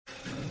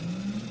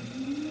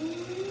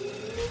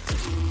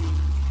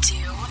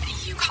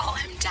you call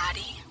him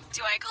daddy?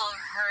 Do I call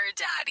her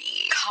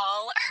daddy?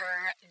 Call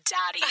her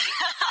daddy.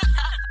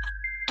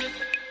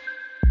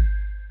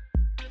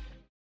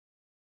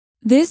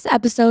 This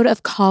episode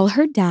of Call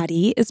Her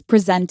Daddy is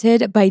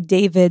presented by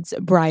David's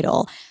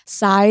Bridal.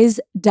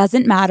 Size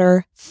doesn't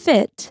matter,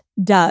 fit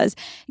does.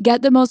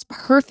 Get the most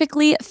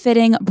perfectly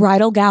fitting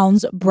bridal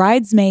gowns,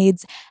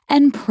 bridesmaids,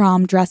 and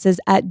prom dresses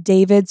at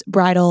David's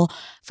Bridal.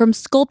 From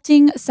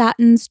sculpting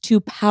satins to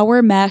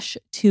power mesh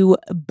to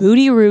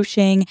booty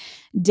ruching,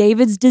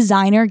 David's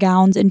designer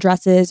gowns and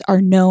dresses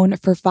are known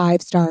for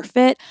 5-star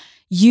fit.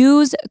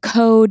 Use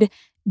code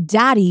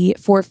Daddy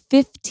for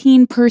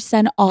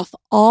 15% off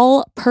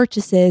all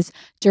purchases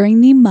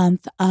during the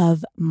month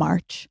of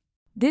March.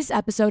 This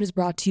episode is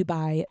brought to you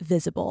by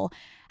Visible.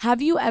 Have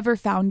you ever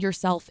found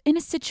yourself in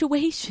a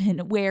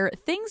situation where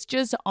things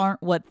just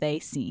aren't what they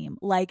seem?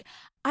 Like,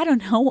 I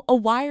don't know, a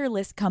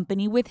wireless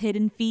company with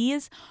hidden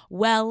fees?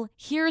 Well,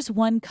 here's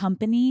one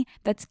company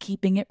that's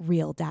keeping it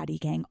real, Daddy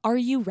Gang. Are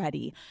you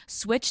ready?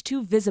 Switch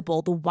to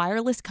Visible, the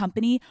wireless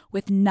company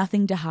with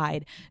nothing to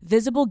hide.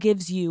 Visible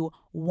gives you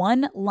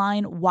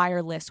one-line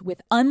wireless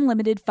with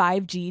unlimited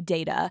 5G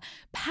data,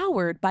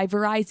 powered by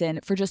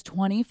Verizon for just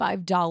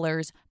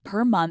 $25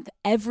 per month,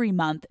 every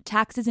month,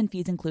 taxes and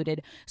fees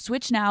included.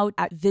 Switch now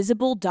at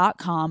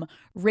Visible.com.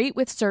 Rate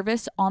with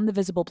service on the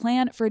Visible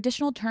plan. For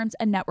additional terms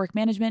and network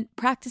management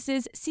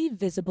practices, see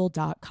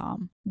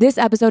Visible.com. This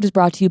episode is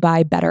brought to you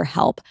by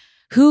BetterHelp.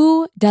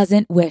 Who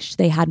doesn't wish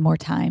they had more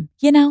time?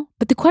 You know,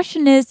 but the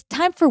question is,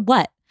 time for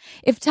what?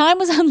 If time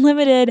was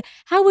unlimited,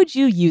 how would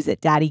you use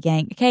it, Daddy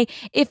Gang? Okay,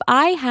 if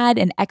I had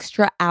an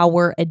extra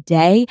hour a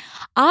day,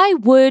 I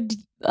would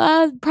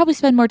probably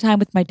spend more time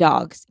with my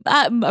dogs.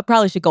 I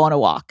probably should go on a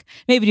walk,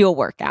 maybe do a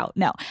workout.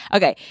 No.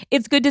 Okay.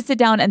 It's good to sit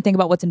down and think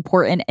about what's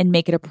important and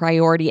make it a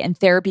priority. And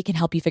therapy can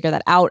help you figure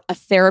that out. A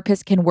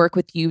therapist can work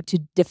with you to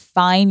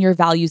define your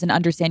values and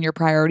understand your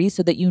priorities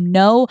so that you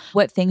know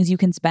what things you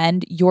can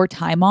spend your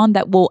time on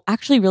that will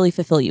actually really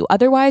fulfill you.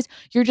 Otherwise,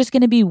 you're just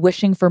going to be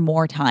wishing for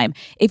more time.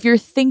 If you're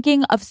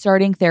thinking of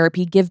starting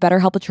therapy, give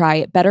BetterHelp a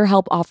try.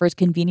 BetterHelp offers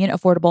convenient,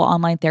 affordable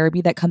online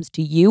therapy that comes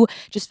to you.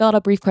 Just fill out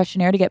a brief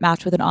questionnaire to get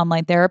matched with an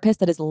online therapist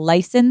that is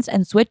licensed,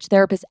 and switch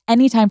therapists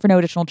anytime for no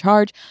additional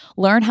charge.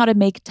 Learn how to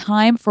make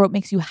time for what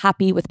makes you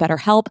happy with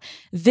BetterHelp.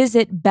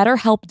 Visit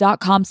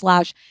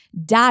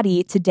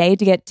betterhelp.com/daddy today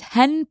to get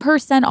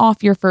 10%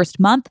 off your first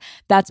month.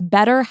 That's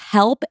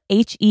BetterHelp,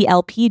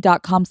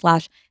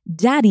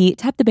 HELP.com/daddy.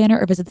 Tap the banner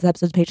or visit this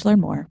episode's page to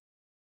learn more.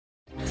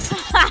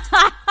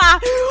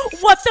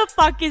 What the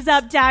fuck is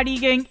up, Daddy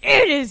Gang?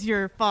 It is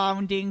your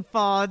founding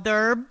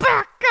father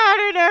back at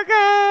it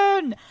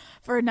again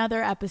for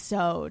another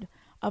episode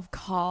of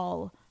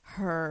Call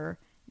Her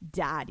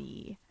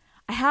Daddy.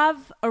 I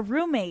have a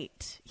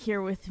roommate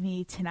here with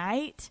me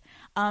tonight.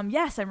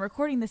 Yes, I'm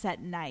recording this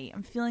at night.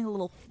 I'm feeling a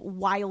little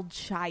wild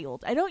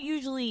child. I don't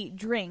usually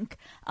drink,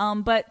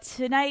 but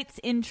tonight's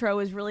intro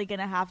is really going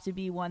to have to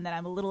be one that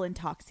I'm a little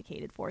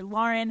intoxicated for.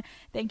 Lauren,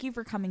 thank you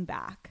for coming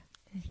back.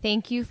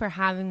 Thank you for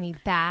having me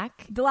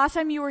back. The last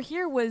time you were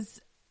here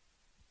was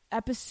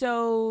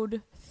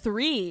episode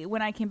 3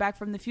 when I came back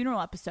from the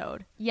funeral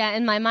episode. Yeah,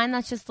 in my mind,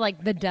 that's just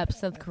like the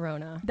depths of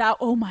Corona.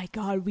 Oh my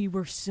God, we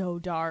were so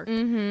dark.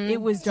 Mm-hmm.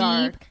 It was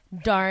dark.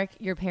 Deep, dark,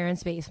 your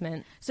parents'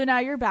 basement. So now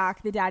you're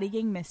back. The Daddy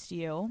Gang missed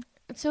you.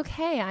 It's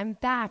okay. I'm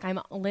back. I'm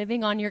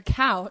living on your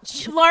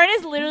couch. Lauren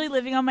is literally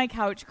living on my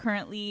couch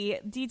currently.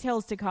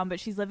 Details to come, but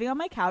she's living on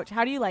my couch.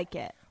 How do you like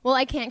it? Well,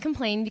 I can't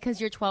complain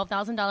because your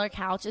 $12,000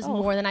 couch is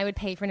more than I would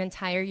pay for an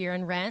entire year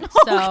in rent.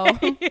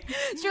 Okay.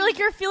 So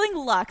you're feeling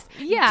luxe.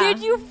 Yeah.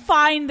 Did you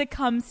find the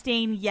cum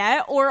stain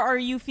yet, or are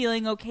you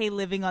feeling okay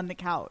living on the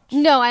couch?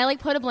 No, I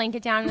put a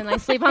blanket down and I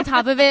sleep on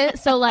top of it.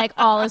 So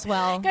all is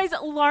well. Guys,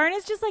 Lauren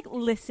is just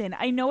listen,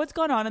 I know what's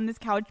going on this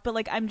couch, but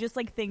I'm just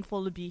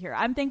thankful to be here.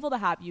 I'm thankful to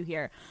have you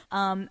here.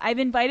 I've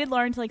invited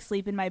Lauren to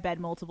sleep in my bed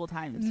multiple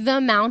times. The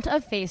amount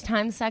of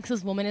FaceTime sex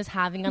this woman is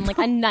having on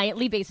a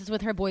nightly basis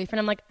with her boyfriend,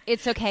 I'm like,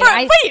 it's okay.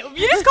 Wait,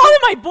 you just called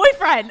him my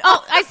boyfriend.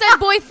 Oh, I said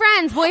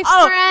boyfriends.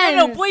 Oh,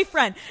 no,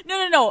 boyfriend.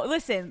 No.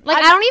 Listen.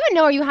 I don't even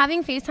know. Are you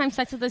having FaceTime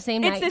sex with the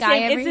same guy?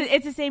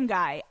 It's the same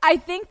guy. I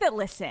think that,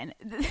 listen,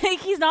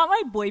 he's not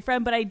my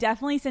boyfriend, but I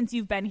definitely, since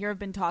you've been here, have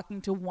been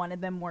talking to one of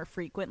them more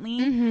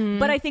frequently. Mm-hmm.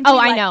 But I think.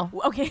 I know.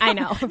 Okay. I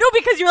know. No,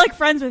 because you're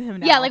friends with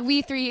him now. Yeah,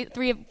 we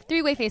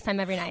three-way FaceTime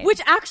every night.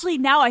 Which actually,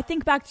 now I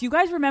think back, do you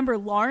guys remember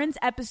Lauren's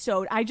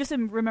episode? I just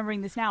am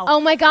remembering this now. Oh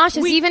my gosh,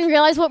 does he even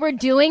realize what we're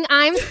doing?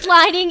 I'm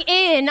sliding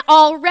in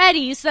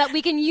already so that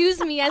we can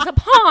use me as a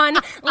pawn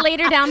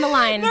later down the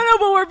line. No,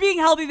 but we're being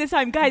healthy this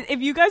time. Guys,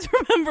 if you guys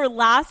remember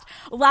last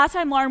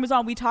time Lauren was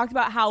on, we talked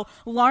about how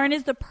Lauren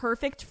is the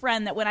perfect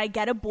friend that when I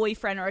get a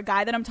boyfriend or a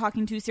guy that I'm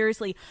talking to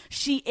seriously,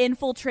 she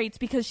infiltrates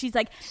because she's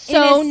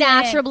so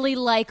naturally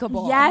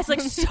likable. Yes, such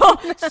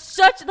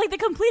the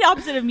complete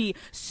opposite of me.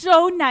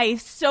 So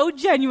nice, so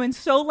genuine,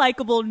 so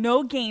likable,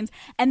 no games,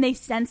 and they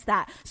sense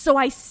that. So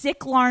I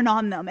sick Lauren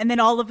on them, and then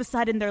all of a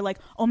sudden they're like,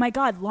 "Oh my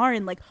God,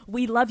 Lauren,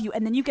 we love you."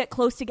 and then you get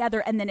close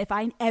together, and then if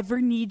I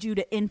ever need you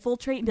to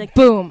infiltrate and be like,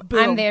 boom,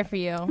 I'm there for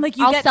you. Like,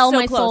 you I'll get sell so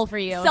my close. soul for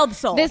you. Sell the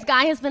soul. This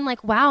guy has been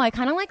like, wow, I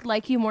kind of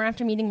like you more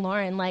after meeting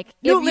Lauren. Like, No,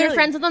 if you're literally.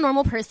 friends with a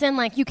normal person,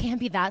 like, you can't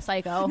be that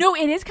psycho. No,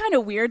 it is kind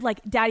of weird, like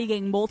Daddy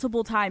Gang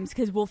multiple times,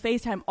 because we'll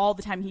FaceTime all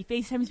the time. He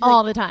FaceTimes me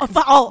All like, the time.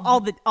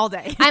 all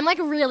day. I'm like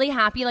really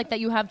happy like that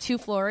you have 2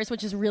 floors,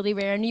 which is really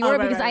rare in New York,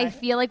 right, because right. I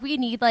feel like we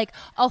need like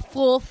a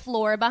full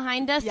floor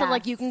behind us, so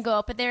like Yes. you can go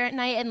up there at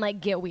night and like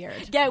get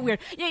weird. Get weird.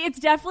 Yeah, it's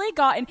definitely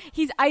gotten.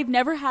 I've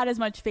never had as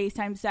much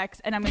FaceTime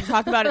sex, and I'm going to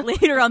talk about it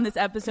later on this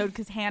episode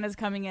because Hannah's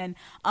coming in.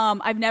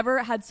 I've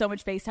never had so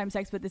much FaceTime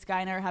sex, but this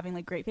guy and I are having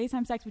like great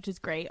FaceTime sex, which is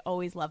great.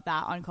 Always love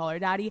that on Call Her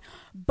Daddy.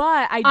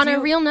 But On a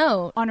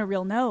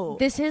real note,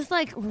 this this is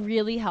like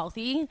really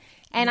healthy,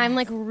 and I'm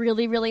like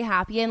really, really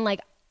happy, and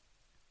like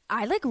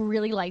I like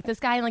really like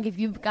this guy, and like if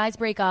you guys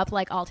break up,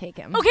 like I'll take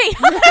him. Okay,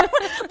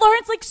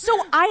 Lauren's like, so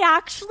I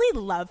actually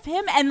love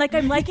him, and like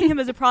I'm liking him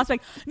as a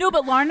prospect. No,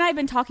 but Lauren and I have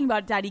been talking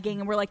about Daddy Gang,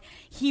 and we're like,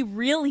 he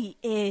really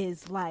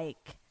is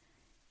like,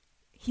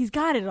 he's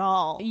got it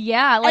all.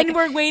 Yeah, like, and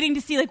we're waiting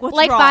to see like what's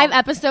like wrong. 5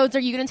 episodes. Are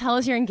you gonna tell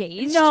us you're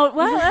engaged? No,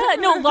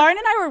 no. Lauren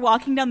and I were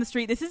walking down the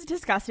street. This is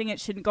disgusting. It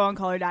shouldn't go on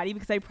Call Her Daddy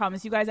because I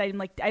promise you guys, I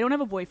don't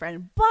have a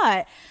boyfriend.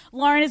 But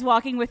Lauren is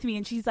walking with me,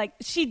 and she's like,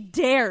 she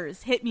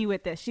dares hit me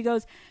with this. She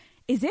goes,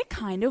 is it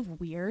kind of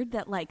weird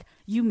that like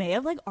you may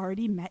have like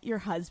already met your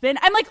husband?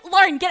 I'm like,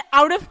 Lauren, get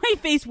out of my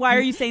face. Why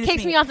are you saying this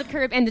Kicks to me? me off the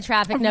curb into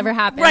traffic. Never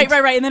happened. Right.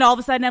 And then all of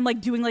a sudden I'm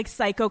like doing like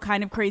psycho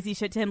kind of crazy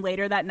shit to him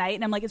later that night.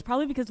 And I'm like, it's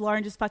probably because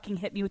Lauren just fucking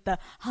hit me with the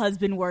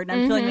husband word. And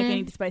I'm feeling like I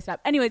need to spice it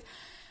up. Anyways,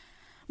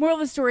 moral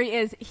of the story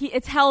is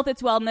it's health,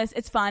 it's wellness,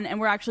 it's fun.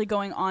 And we're actually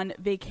going on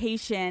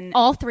vacation.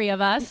 All 3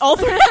 of us. All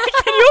three.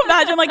 Can you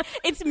imagine? Like,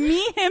 it's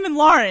me, him, and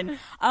Lauren.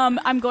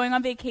 I'm going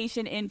on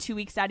vacation in 2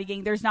 weeks, Daddy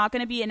Gang. There's not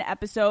going to be an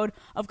episode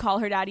of Call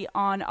Her Daddy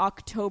on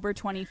October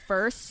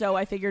 21st. So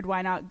I figured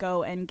why not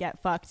go and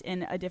get fucked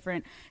in a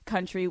different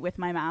country with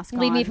my mask on.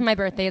 Leave me for my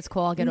birthday. It's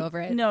cool. I'll get over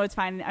it. No, it's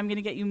fine. I'm going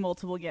to get you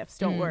multiple gifts.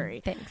 Don't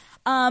worry. Thanks.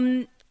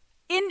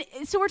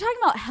 So we're talking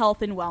about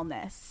health and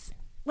wellness.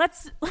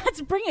 Let's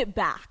bring it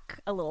back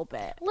a little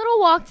bit. Little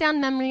walk down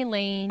memory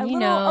lane, A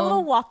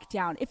little walk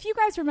down. If you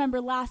guys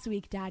remember last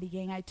week, Daddy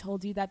Gang, I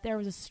told you that there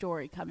was a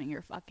story coming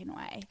your fucking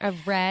way. A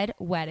red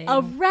wedding. A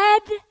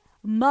red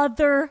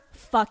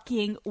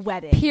motherfucking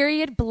wedding.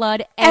 Period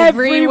blood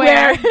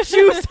everywhere.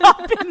 Shoes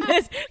up in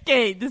this.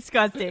 Okay,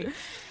 disgusting.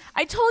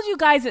 I told you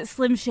guys that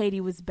Slim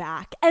Shady was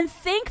back, and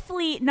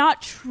thankfully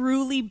not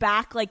truly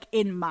back like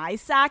in my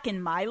sack,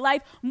 in my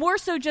life, more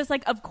so just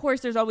like, of course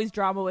there's always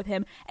drama with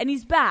him, and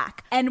he's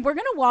back. And we're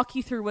going to walk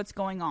you through what's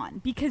going on,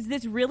 because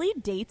this really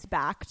dates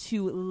back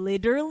to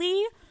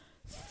literally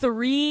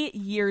 3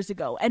 years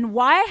ago. And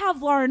why I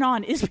have Lauren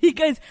on is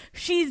because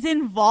she's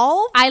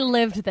involved. I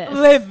lived this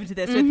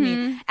With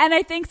me. And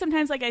I think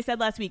sometimes, like I said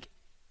last week,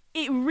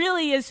 it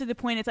really is to the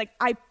point it's like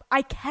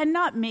I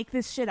cannot make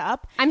this shit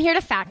up. I'm here to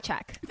fact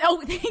check.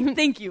 Oh,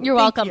 thank you. You're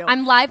Thank welcome. you.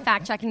 I'm live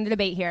fact checking the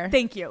debate here.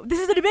 Thank you. This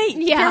is a debate.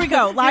 Yeah. Here we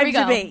go. Here Live we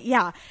go. debate.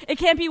 Yeah. It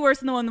can't be worse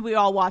than the one that we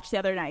all watched the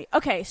other night.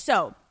 Okay,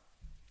 so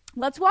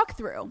let's walk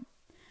through.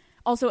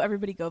 Also,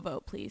 everybody go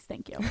vote, please.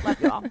 Thank you. Love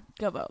you all.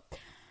 Go vote.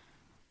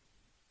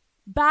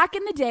 Back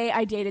in the day,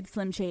 I dated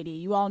Slim Shady.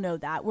 You all know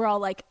that. We're all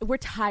like, we're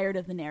tired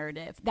of the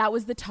narrative. That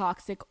was the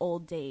toxic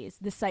old days,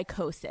 the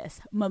psychosis,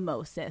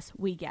 mimosis.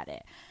 We get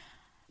it.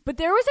 But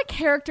there was a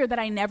character that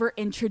I never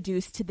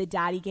introduced to the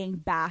Daddy Gang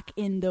back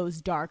in those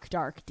dark,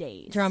 dark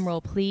days. Drum roll,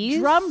 please.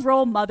 Drum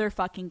roll,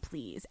 motherfucking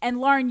please. And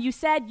Lauren, you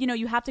said,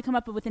 you have to come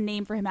up with a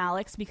name for him,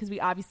 Alex, because we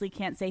obviously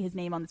can't say his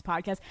name on this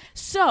podcast.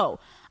 So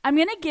I'm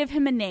going to give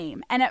him a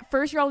name. And at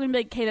first you're all going to be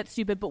like, okay, that's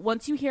stupid. But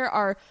once you hear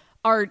our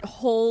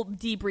whole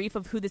debrief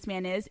of who this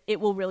man is, it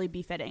will really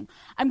be fitting.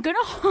 I'm gonna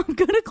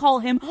call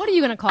him. What are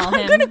you gonna call him?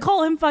 I'm gonna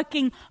call him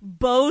fucking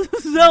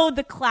Bozo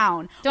the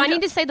Clown. Do I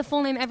need to say the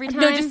full name every time?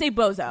 No, just say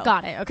Bozo.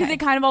 Got it. Okay. Because it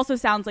kind of also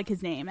sounds like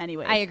his name,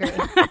 anyway. I agree.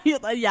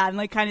 Yeah, I'm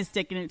like kind of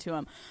sticking it to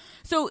him.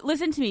 So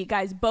listen to me,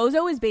 guys.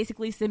 Bozo is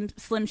basically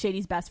Slim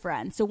Shady's best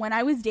friend. So when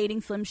I was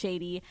dating Slim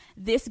Shady,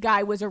 this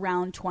guy was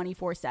around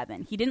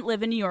 24/7. He didn't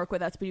live in New York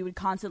with us, but he would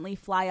constantly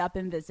fly up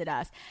and visit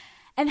us.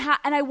 And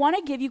I want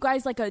to give you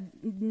guys like a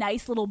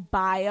nice little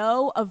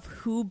bio of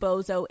who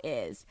Bozo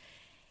is.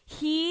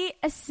 He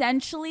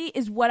essentially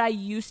is what I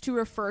used to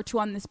refer to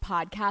on this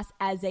podcast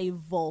as a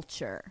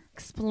vulture.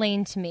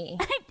 Explain to me.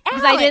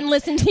 Because I didn't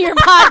listen to your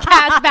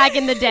podcast back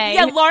in the day.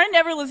 Yeah, Lauren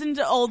never listened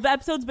to old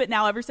episodes, but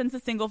now ever since the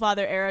single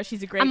father era,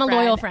 she's a great friend. I'm a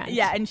loyal friend.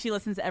 Yeah, and she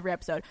listens to every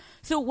episode.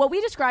 So what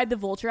we describe the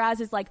vulture as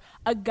is like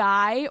a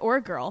guy or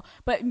a girl,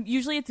 but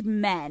usually it's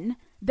men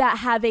that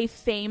have a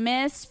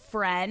famous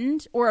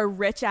friend or a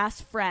rich ass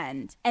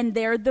friend, and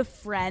they're the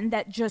friend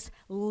that just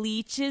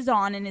leeches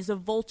on and is a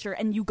vulture,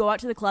 and you go out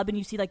to the club and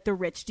you see like the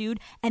rich dude,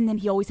 and then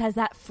he always has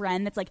that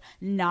friend that's like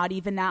not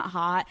even that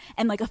hot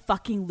and like a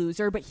fucking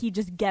loser, but he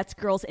just gets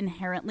girls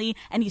inherently,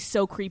 and he's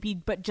so creepy,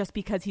 but just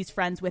because he's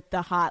friends with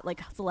the hot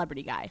like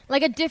celebrity guy.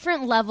 Like a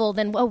different level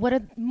than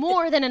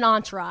more than an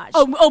entourage.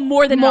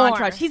 More than an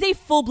entourage. He's a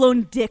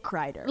full-blown dick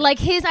rider. Like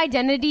his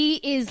identity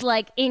is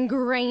like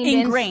ingrained.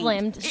 In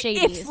Slim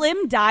Shady. If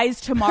Slim dies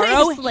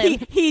tomorrow, Slim.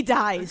 he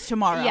dies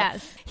tomorrow.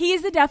 Yes. He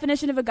is the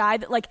definition of a guy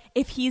that, like,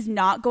 if he's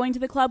not going to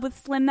the club with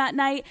Slim that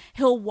night,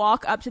 he'll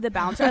walk up to the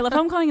bouncer. I love how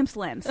I'm calling him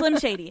Slim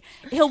Shady.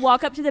 He'll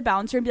walk up to the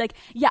bouncer and be like,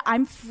 yeah,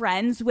 I'm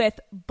friends with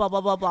blah,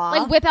 blah, blah, blah.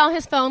 Like whip out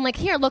his phone, like,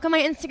 here, look at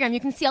my Instagram. You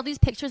can see all these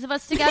pictures of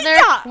us together.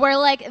 Yeah. We're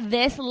like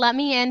this, let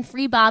me in,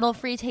 free bottle,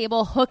 free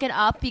table, hook it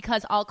up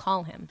because I'll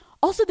call him.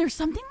 Also, there's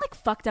something, like,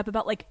 fucked up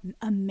about, like,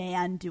 a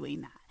man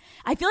doing that.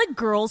 I feel like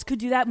girls could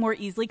do that more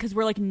easily because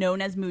we're like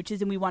known as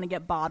mooches and we want to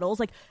get bottles.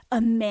 Like a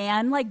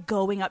man like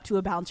going up to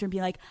a bouncer and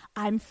being like,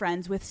 I'm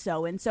friends with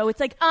so and so. It's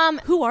like,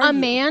 who are you? A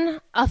man,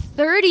 a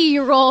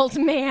 30-year-old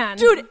man,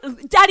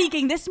 dude. Daddy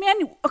King, this man.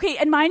 Okay,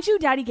 and mind you,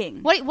 Daddy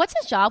King. What's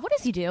his job? What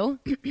does he do?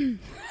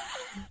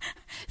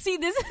 See,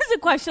 this is a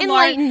question.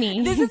 Enlighten Lauren,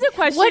 me. This is a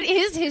question. What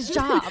is his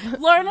job?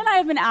 Lauren and I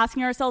have been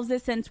asking ourselves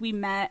this since we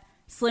met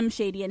Slim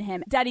Shady and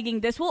him. Daddy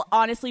King, this will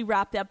honestly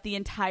wrap up the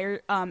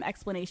entire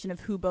explanation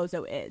of who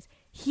Bozo is.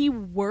 He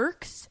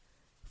works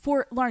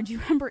for, Lauren, do you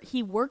remember?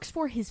 He works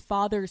for his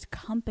father's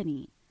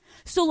company.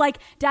 So, like,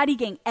 Daddy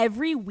Gang,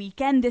 every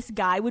weekend, this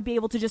guy would be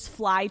able to just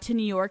fly to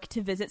New York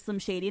to visit Slim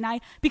Shady and I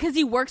because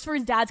he works for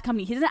his dad's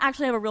company. He doesn't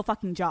actually have a real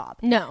fucking job.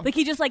 No. Like,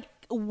 he just, like,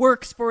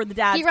 works for the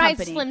dad's company. He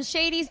rides Slim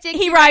Shady's dick.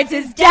 He rides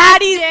his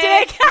daddy's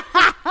dick.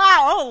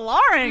 Oh,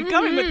 Lauren,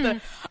 coming with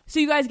the... So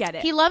you guys get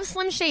it. He loves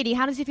Slim Shady.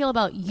 How does he feel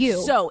about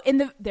you? So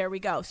there we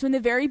go. So in the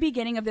very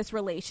beginning of this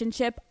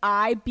relationship,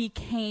 I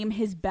became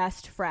his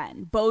best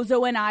friend.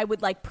 Bozo and I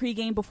would like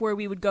pregame before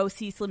we would go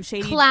see Slim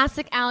Shady.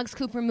 Classic Alex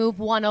Cooper move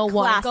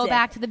 101. Classic. Go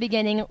back to the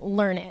beginning,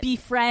 learn it.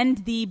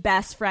 Befriend the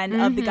best friend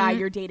of the guy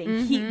you're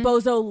dating.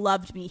 Bozo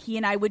loved me. He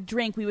and I would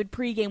drink. We would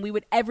pregame. We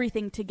would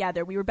everything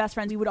together. We were best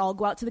friends. We would all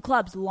go out to the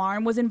clubs.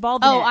 Lauren was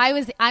involved in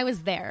it. I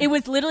was there. It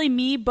was literally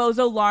me,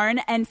 Bozo, Lauren,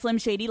 and Slim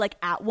Shady like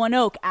at One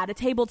Oak at a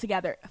table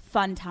together.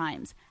 Fun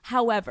times.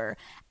 However,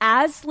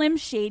 as Slim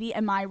Shady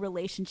and my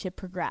relationship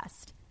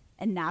progressed,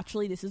 and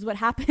naturally this is what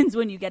happens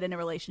when you get in a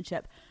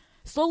relationship,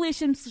 slowly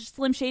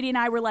Slim Shady and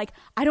I were like,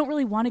 I don't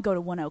really want to go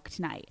to One Oak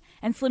tonight.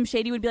 And Slim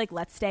Shady would be like,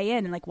 let's stay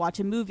in and like watch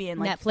a movie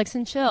and like Netflix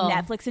and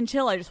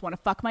chill. I just want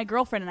to fuck my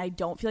girlfriend and I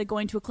don't feel like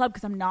going to a club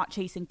because I'm not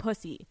chasing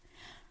pussy.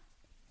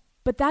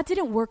 But that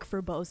didn't work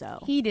for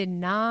Bozo. He did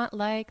not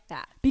like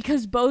that.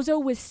 Because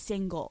Bozo was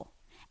single.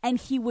 And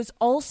he was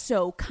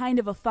also kind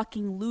of a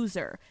fucking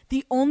loser.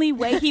 The only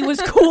way he was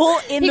cool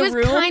in the room. He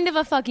was kind of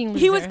a fucking loser.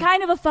 He was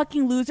kind of a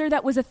fucking loser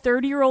that was a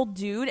 30-year-old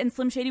dude, and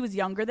Slim Shady was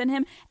younger than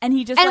him. And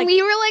he just and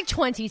we were like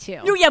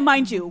 22. No, yeah,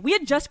 mind you. We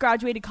had just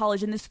graduated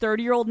college, and this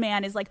 30-year-old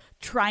man is like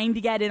trying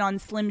to get in on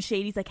Slim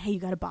Shady. He's like, hey, you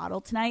got a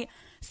bottle tonight?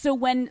 So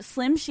when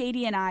Slim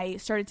Shady and I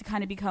started to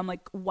kind of become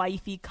like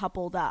wifey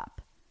coupled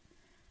up,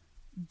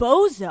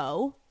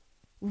 Bozo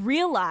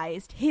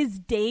realized his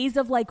days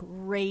of like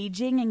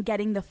raging and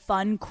getting the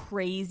fun,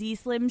 crazy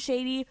Slim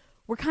Shady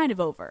were kind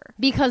of over.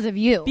 Because of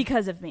you.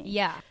 Because of me.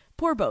 Yeah.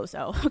 Poor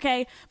Bozo,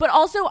 okay? But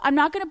also, I'm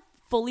not going to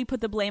fully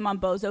put the blame on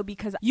Bozo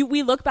because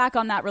we look back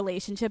on that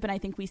relationship and I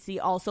think we see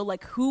also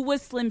like who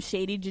was Slim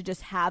Shady to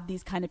just have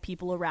these kind of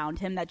people around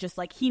him that just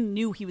like he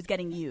knew he was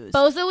getting used.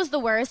 Bozo was the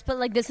worst, but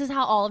like this is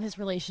how all of his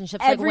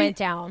relationships went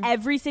down.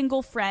 Every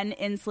single friend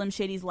in Slim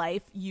Shady's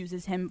life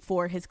uses him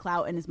for his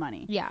clout and his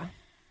money. Yeah.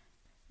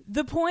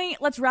 The point,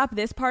 let's wrap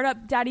this part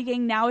up, Daddy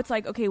Gang. Now it's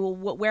like, okay, well,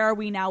 where are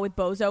we now with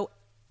Bozo?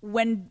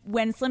 When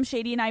Slim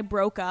Shady and I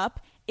broke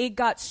up, it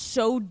got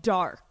so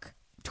dark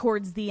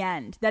towards the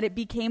end that it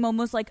became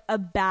almost like a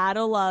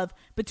battle of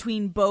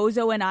between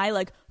Bozo and I,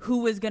 like who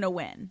was gonna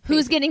win,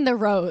 who's getting the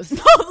rose.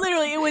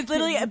 Literally, it was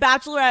literally a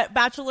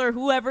bachelor,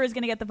 whoever is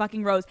gonna get the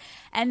fucking rose.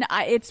 And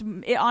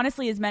it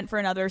honestly is meant for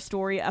another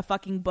story, a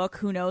fucking book,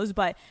 who knows.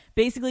 But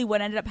basically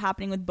what ended up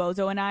happening with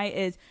Bozo and I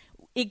is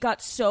it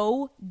got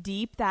so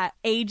deep that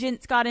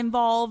agents got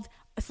involved,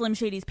 Slim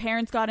Shady's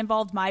parents got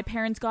involved, my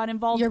parents got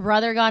involved, your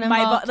brother got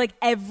involved, like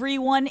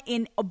everyone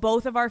in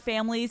both of our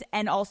families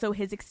and also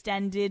his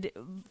extended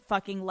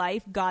fucking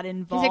life got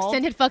involved. His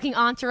extended fucking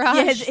entourage.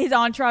 Yeah, his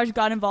entourage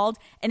got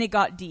involved, and it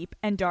got deep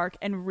and dark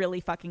and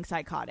really fucking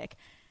psychotic.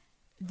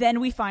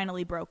 Then we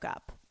finally broke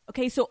up.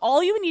 Okay, so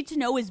all you need to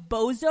know is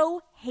Bozo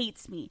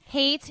hates me.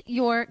 Hate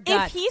your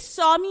guts. If he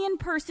saw me in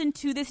person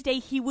to this day,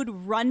 he would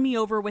run me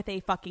over with a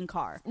fucking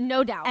car.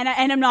 No doubt. And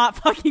I'm not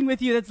fucking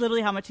with you. That's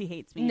literally how much he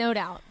hates me. No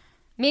doubt.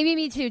 Maybe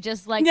me too,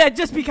 just like... Yeah,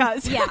 just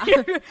because. Yeah.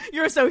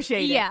 You're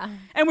associated. Yeah.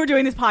 And we're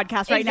doing this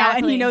podcast right now,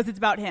 and he knows it's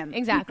about him.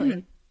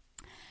 Exactly.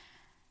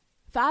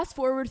 Fast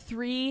forward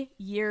 3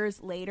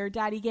 years later,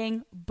 Daddy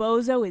Gang,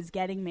 Bozo is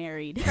getting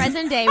married.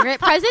 Present day,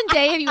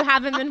 if you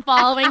haven't been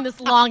following this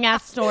long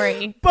ass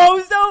story.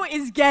 Bozo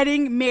is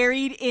getting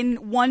married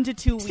in 1 to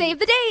 2 weeks. Save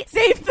the date.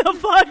 Save the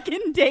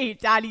fucking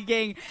date, Daddy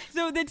Gang.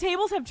 So the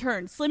tables have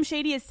turned. Slim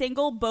Shady is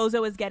single.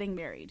 Bozo is getting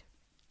married.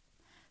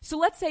 So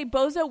let's say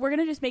Bozo, we're going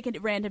to just make a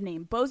random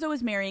name. Bozo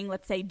is marrying,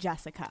 let's say,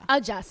 Jessica. A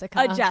Jessica.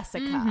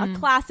 A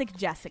classic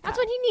Jessica. That's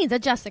what he needs, a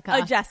Jessica.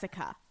 A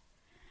Jessica.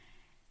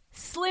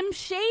 Slim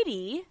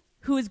Shady,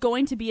 who is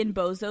going to be in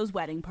Bozo's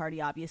wedding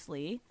party,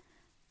 obviously.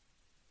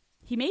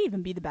 He may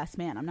even be the best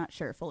man. I'm not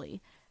sure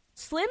fully.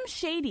 Slim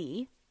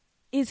Shady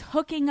is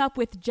hooking up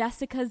with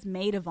Jessica's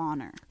maid of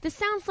honor. This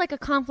sounds like a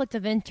conflict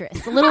of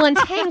interest, a little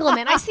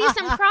entanglement. I see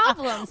some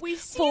problems. We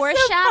see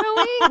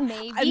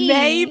foreshadowing,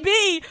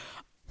 maybe.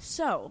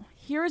 So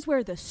here's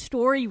where the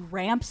story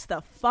ramps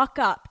the fuck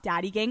up,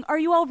 Daddy Gang. Are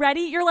you all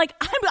ready? You're like,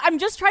 I'm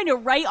just trying to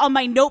write on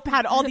my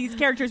notepad all these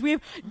characters. We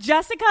have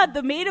Jessica,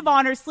 the maid of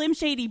honor, Slim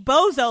Shady,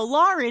 Bozo,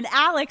 Lauren,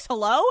 Alex.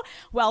 Hello?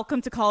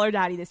 Welcome to Call Her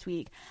Daddy this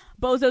week.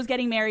 Bozo's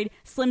getting married.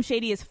 Slim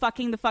Shady is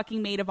fucking the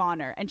fucking maid of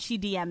honor. And she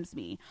DMs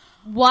me.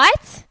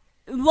 What?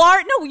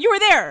 Lauren, no, you were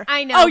there.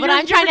 I know, but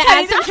I'm trying to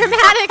add some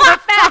dramatic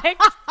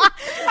effect.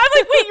 I'm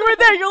like, wait, you were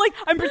there. You're like,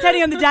 I'm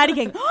pretending I'm the Daddy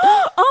Gang.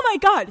 Oh my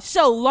God.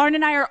 So Lauren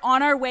and I are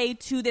on our way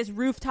to this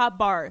rooftop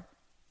bar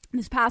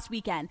this past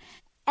weekend.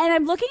 And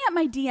I'm looking at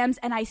my DMs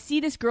and I see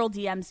this girl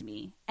DMs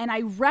me. And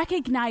I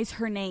recognize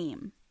her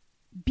name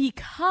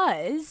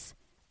because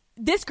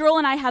this girl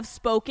and I have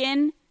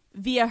spoken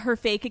via her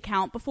fake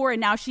account before.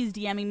 And now she's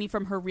DMing me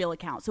from her real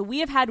account. So we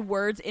have had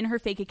words in her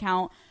fake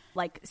account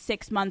like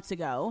 6 months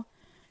ago.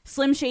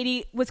 Slim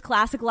Shady was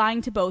classic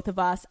lying to both of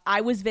us.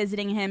 I was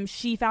visiting him.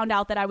 She found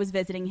out that I was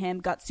visiting him,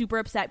 got super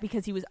upset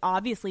because he was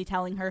obviously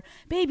telling her,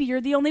 baby, you're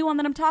the only one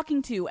that I'm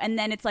talking to. And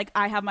then it's like,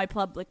 I have my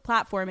public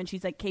platform. And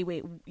she's like, okay,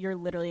 wait, you're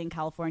literally in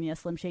California.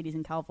 Slim Shady's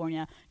in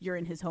California. You're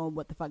in his home.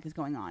 What the fuck is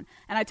going on?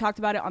 And I talked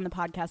about it on the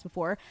podcast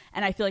before.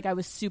 And I feel like I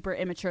was super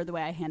immature the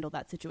way I handled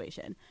that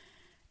situation.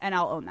 And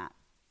I'll own that.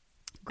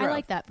 Growth. I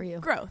like that for you.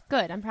 Growth.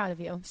 Good. I'm proud of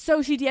you.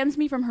 So she DMs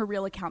me from her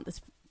real account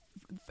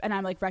and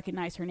I'm like,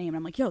 recognize her name. And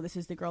I'm like, yo, this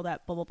is the girl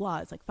that blah, blah, blah.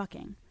 It's like,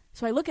 fucking.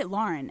 So I look at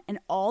Lauren and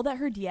all that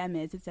her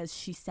DM is, it says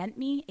she sent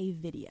me a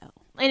video.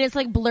 And it's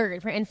like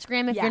blurred for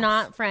Instagram. If you're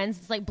not friends,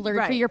 it's like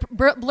blurred for your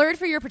blurred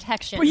for your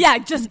protection. But yeah,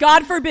 just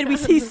God forbid we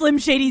see Slim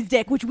Shady's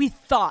dick, which we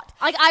thought.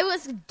 Like I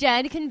was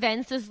dead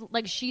convinced as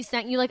like she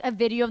sent you like a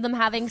video of them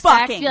having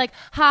sex. You're like,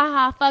 ha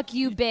ha, fuck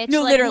you, bitch.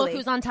 No, like, literally. Look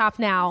who's on top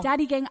now.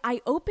 Daddy Gang,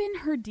 I open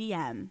her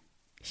DM.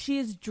 She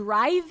is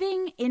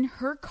driving in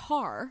her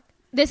car.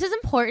 This is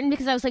important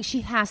because I was like,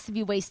 she has to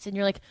be wasted. And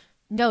you're like,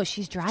 no,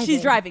 she's driving.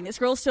 She's driving. This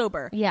girl's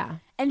sober. Yeah.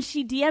 And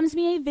she DMs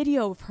me a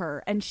video of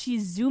her and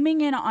she's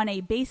zooming in on a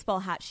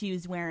baseball hat she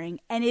was wearing.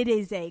 And it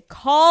is a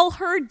Call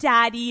Her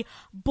Daddy,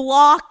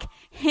 block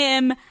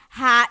him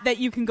hat that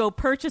you can go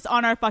purchase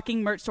on our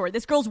fucking merch store.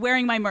 This girl's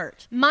wearing my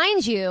merch.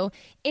 Mind you,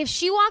 if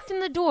she walked in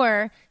the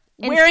door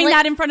wearing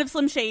that in front of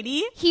Slim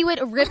Shady, he would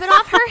rip it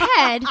off her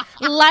head,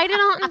 light it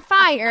on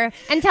fire,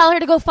 and tell her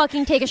to go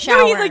fucking take a shower.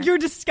 No, he's like, you're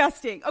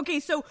disgusting. Okay,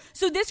 so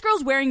this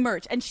girl's wearing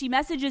merch, and she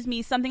messages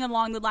me something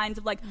along the lines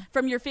of like,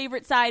 from your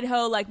favorite side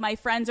hoe, like my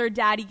friends are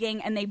Daddy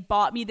Gang, and they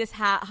bought me this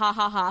hat, ha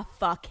ha ha,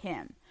 fuck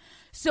him.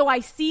 So I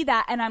see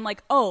that, and I'm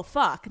like, oh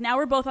fuck, now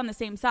we're both on the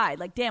same side.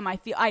 Like, damn,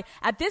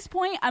 at this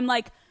point, I'm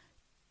like,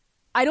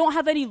 I don't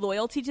have any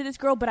loyalty to this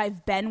girl, but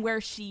I've been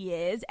where she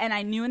is. And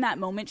I knew in that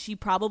moment she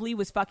probably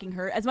was fucking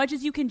her. As much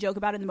as you can joke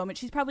about it in the moment,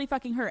 she's probably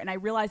fucking her. And I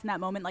realized in that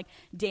moment, like,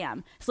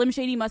 damn, Slim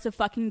Shady must have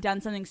fucking done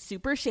something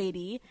super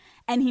shady.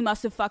 And he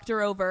must have fucked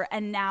her over.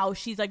 And now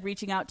she's like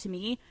reaching out to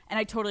me. And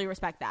I totally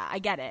respect that. I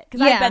get it.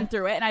 Because I've been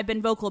through it. And I've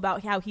been vocal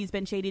about how he's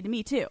been shady to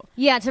me too.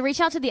 Yeah, to reach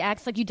out to the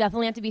ex, like you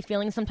definitely have to be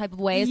feeling some type of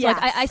way. So like,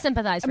 I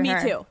sympathize for her. Me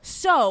too.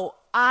 So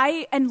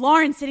and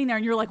Lauren's sitting there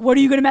and you're like, what are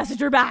you going to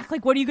message her back?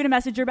 Like, what are you going to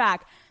message her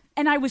back?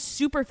 And I was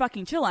super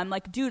fucking chill. I'm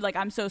like, dude, like,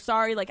 I'm so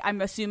sorry. Like,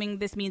 I'm assuming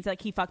this means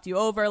like he fucked you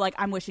over. Like,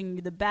 I'm wishing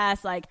you the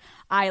best. Like,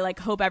 I like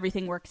hope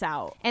everything works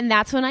out. And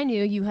that's when I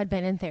knew you had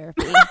been in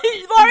therapy.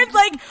 Lauren's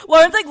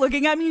like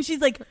looking at me and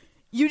she's like,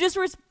 you just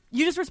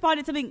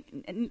responded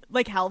something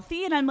like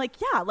healthy. And I'm like,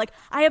 yeah, like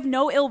I have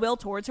no ill will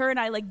towards her. And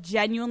I like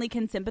genuinely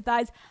can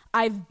sympathize.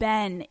 I've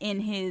been in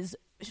his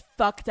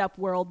fucked up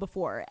world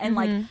before. And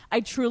like,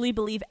 I truly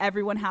believe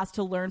everyone has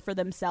to learn for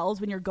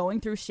themselves when you're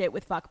going through shit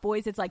with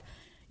fuckboys. It's like,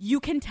 you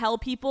can tell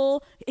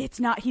people he's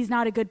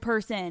not a good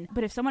person.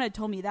 But if someone had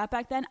told me that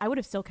back then, I would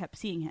have still kept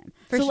seeing him.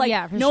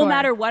 No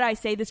matter what I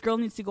say, this girl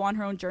needs to go on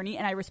her own journey.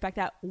 And I respect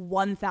that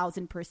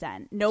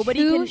 1,000%. Nobody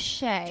Touche.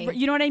 Can,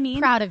 you know what I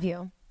mean? Proud of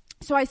you.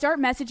 So I start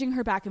messaging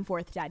her back and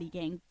forth, Daddy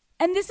Gang.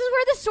 And this is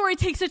where the story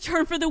takes a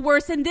turn for the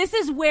worse. And this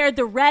is where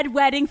the red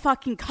wedding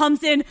fucking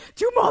comes in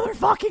to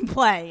motherfucking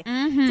play.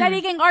 Mm-hmm.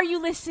 Daddy Gang, are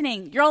you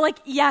listening? You're all like,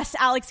 yes,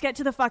 Alex, get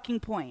to the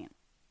fucking point.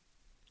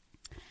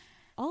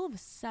 All of a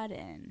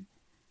sudden,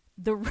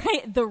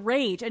 the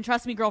rage, and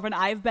trust me, girlfriend,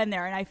 I've been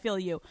there and I feel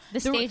you. The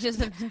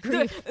stages of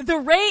grief. The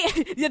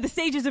rage, yeah, the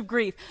stages of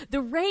grief.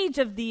 The rage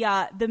of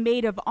the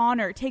maid of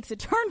honor takes a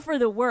turn for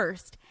the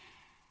worst.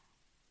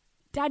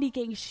 Daddy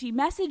gang, she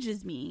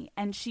messages me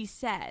and she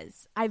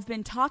says, I've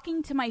been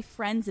talking to my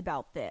friends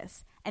about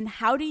this, and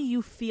how do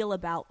you feel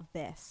about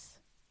this?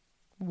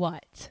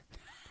 What?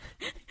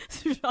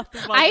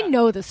 I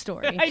know the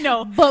story. I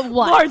know. But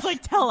what? Lauren's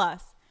like, tell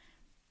us.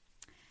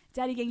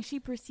 Daddy gang, she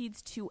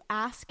proceeds to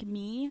ask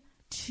me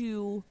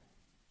to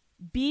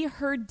be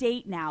her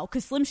date now,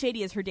 because Slim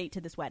Shady is her date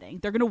to this wedding.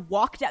 They're going to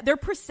walk down. They're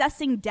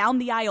processing down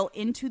the aisle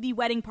into the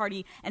wedding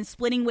party and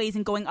splitting ways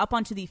and going up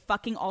onto the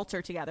fucking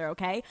altar together,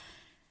 okay?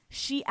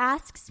 She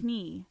asks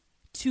me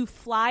to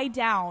fly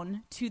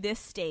down to this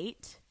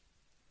state.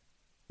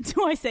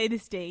 Do I say the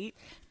state?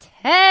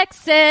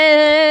 Texas.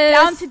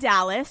 Down to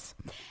Dallas.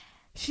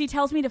 She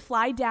tells me to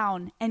fly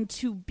down and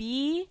to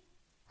be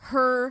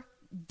her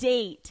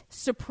date,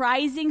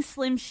 surprising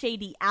Slim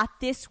Shady at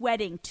this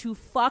wedding to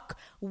fuck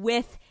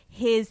with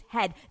his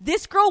head.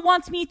 This girl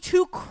wants me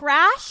to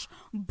crash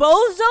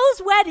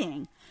Bozo's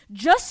wedding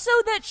just so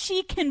that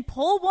she can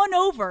pull one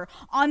over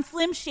on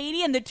Slim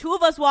Shady, and the two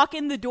of us walk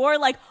in the door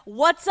like,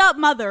 what's up,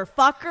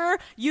 motherfucker?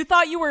 You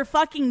thought you were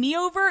fucking me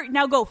over?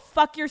 Now go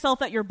fuck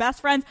yourself at your best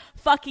friend's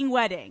fucking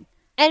wedding.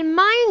 And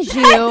mind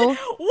you,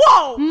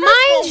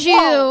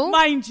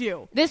 mind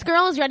you, this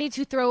girl is ready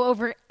to throw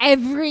over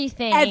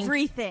everything.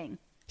 Everything.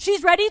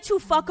 She's ready to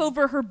fuck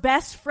over her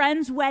best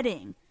friend's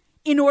wedding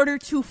in order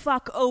to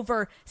fuck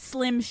over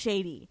Slim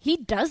Shady. He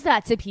does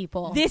that to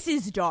people. This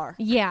is dark.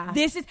 Yeah.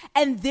 This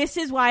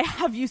is why I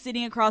have you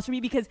sitting across from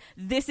me, because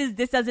this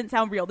doesn't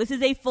sound real. This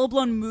is a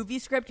full-blown movie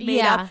script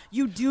made up.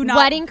 You do not.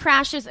 Wedding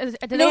Crashes.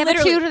 Do they have a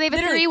 2? Do they have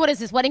a 3? What is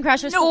this? Wedding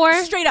Crashes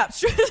 4? Straight up.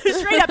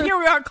 Straight up. Here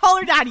we are. Call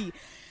her daddy.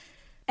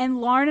 And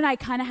Lauren and I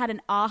kind of had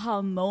an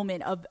aha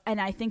moment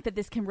and I think that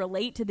this can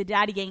relate to the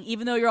daddy gang,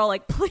 even though you're all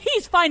like,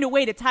 please find a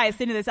way to tie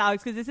us into this,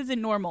 Alex, because this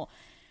isn't normal.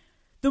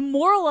 The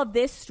moral of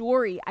this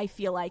story, I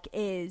feel like,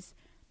 is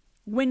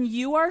when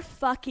you are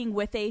fucking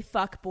with a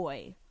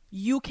fuckboy,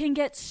 you can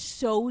get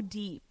so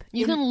deep.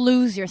 You can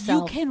lose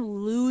yourself. You can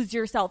lose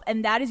yourself.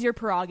 And that is your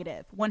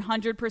prerogative.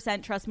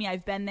 100%. Trust me,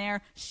 I've been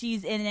there.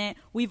 She's in it.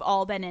 We've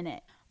all been in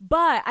it.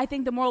 But I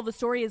think the moral of the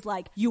story is,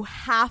 like, you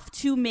have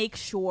to make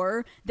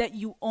sure that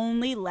you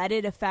only let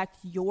it affect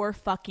your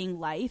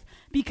fucking life,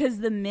 because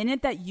the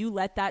minute that you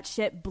let that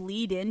shit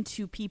bleed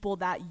into people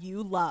that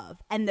you love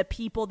and the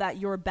people that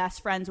you're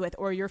best friends with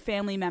or your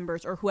family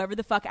members or whoever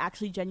the fuck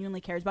actually genuinely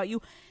cares about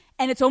you,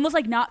 and it's almost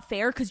like not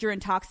fair because you're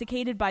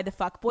intoxicated by the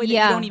fuckboy that you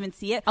don't even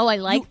see it. Oh, I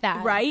like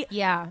that. Right?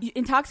 Yeah.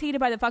 Intoxicated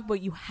by the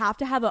fuckboy, you have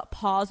to have a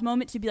pause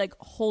moment to be like,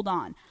 hold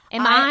on.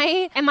 Am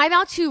I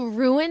about to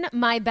ruin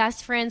my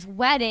best friend's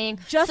wedding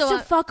just to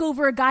fuck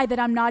over a guy that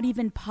I'm not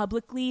even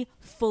publicly,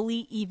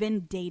 fully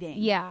even dating?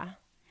 Yeah.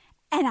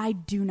 And I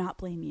do not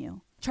blame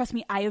you. Trust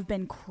me, I have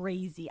been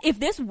crazy. If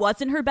this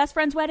wasn't her best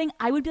friend's wedding,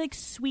 I would be like,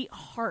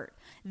 sweetheart,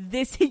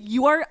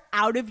 you are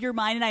out of your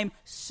mind and I'm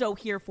so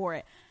here for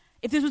it.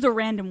 If this was a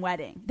random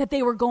wedding that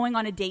they were going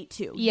on a date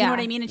to, you know what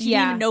I mean? And she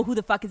didn't even know who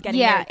the fuck is getting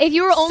married. If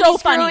you were only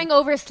screwing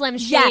over Slim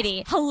Shady.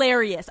 Yes,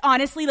 hilarious.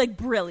 Honestly, like,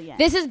 brilliant.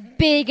 This is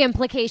big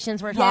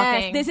implications we're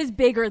talking. Yes, this is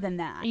bigger than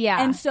that.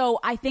 Yeah. And so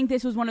I think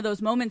this was one of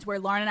those moments where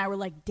Lauren and I were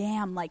like,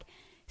 damn, like,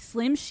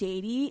 Slim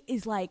Shady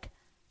is like,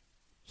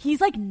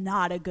 he's like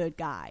not a good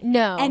guy.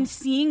 No. And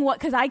seeing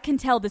because I can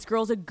tell this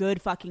girl's a good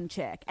fucking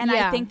chick. And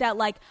I think that,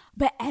 like,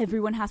 but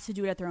everyone has to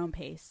do it at their own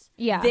pace.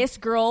 Yeah. This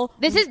girl.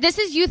 This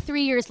is you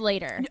 3 years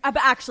later. But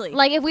actually.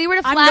 Like, if we were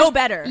to I'm no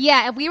better.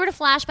 Yeah. If we were to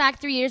flash back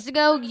 3 years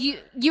ago,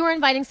 you were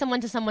inviting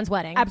someone to someone's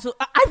wedding.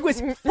 Absolutely. I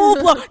was full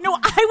blown. No,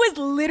 I was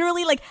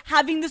literally like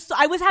having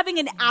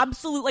an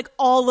absolute, like,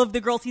 all of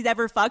the girls he's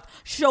ever fucked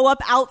show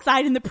up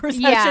outside in the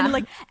procession. Yeah.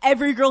 Like,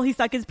 every girl he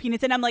stuck his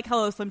penis in. I'm like,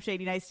 hello, Slim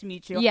Shady. Nice to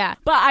meet you. Yeah.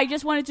 But I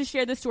just wanted to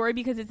share the story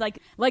because it's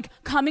like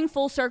coming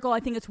full circle. I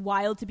think it's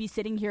wild to be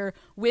sitting here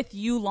with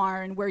you,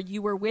 Lauren, where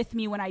you were with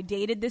me when I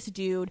dated this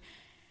dude.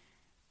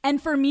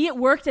 And for me, it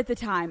worked at the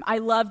time. I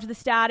loved the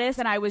status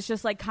and I was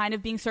just like kind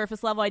of being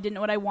surface level. I didn't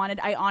know what I wanted.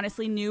 I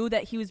honestly knew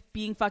that he was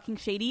being fucking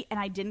shady and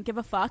I didn't give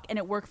a fuck, and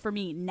it worked for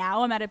me.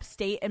 Now I'm at a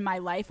state in my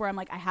life where I'm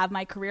like, I have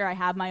my career, I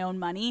have my own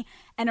money,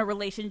 and a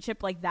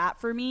relationship like that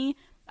for me,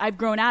 I've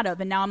grown out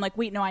of. And now I'm like,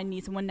 wait, no, I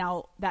need someone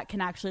now that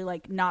can actually,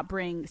 like, not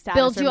bring status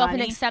build you or up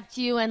money. and accept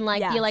you and,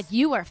 like, be like,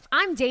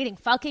 I'm dating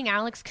fucking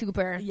Alex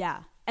Cooper.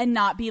 Yeah. And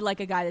not be like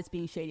a guy that's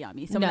being shady on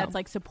me. Someone that's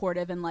like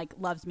supportive and like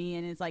loves me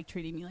and is like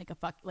treating me like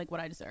like what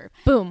I deserve.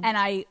 Boom. And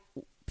I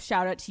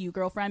shout out to you,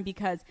 girlfriend,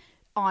 because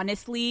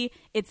honestly,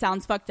 it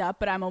sounds fucked up,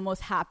 but I'm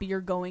almost happy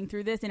you're going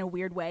through this in a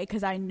weird way,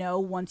 because I know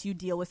once you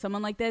deal with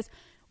someone like this,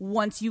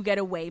 once you get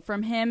away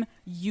from him,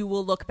 you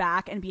will look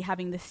back and be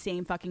having the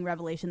same fucking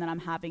revelation that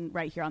I'm having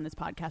right here on this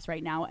podcast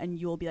right now. And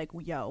you will be like,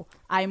 yo,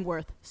 I'm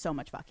worth so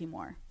much fucking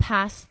more.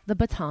 Pass the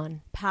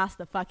baton. Pass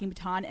the fucking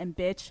baton, and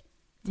bitch,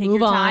 take move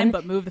your on. time,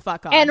 but move the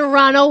fuck on. And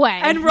run away.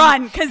 And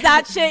run, because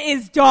that shit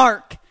is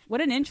dark. What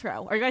an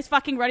intro. Are you guys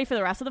fucking ready for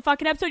the rest of the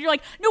fucking episode? You're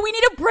like, no, we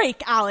need a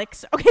break,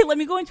 Alex. Okay, let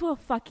me go into a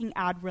fucking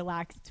ad.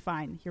 Relax. It's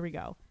fine. Here we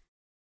go.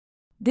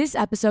 This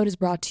episode is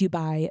brought to you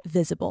by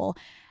Visible.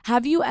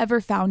 Have you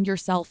ever found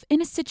yourself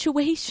in a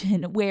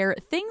situation where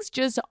things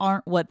just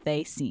aren't what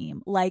they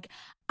seem? Like,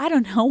 I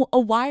don't know, a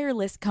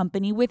wireless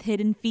company with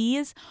hidden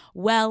fees?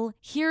 Well,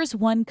 here's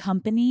one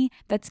company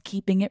that's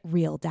keeping it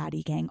real,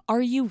 Daddy Gang.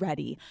 Are you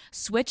ready?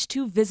 Switch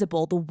to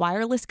Visible, the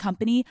wireless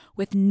company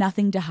with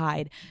nothing to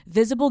hide.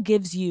 Visible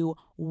gives you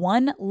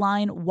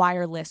one-line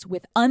wireless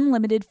with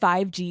unlimited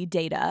 5G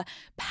data,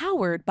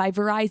 powered by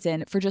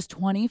Verizon for just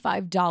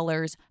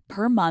 $25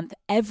 per month,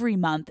 every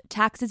month,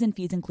 taxes and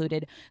fees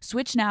included.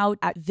 Switch now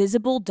at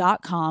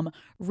Visible.com.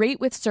 Rate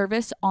with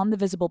service on the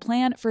Visible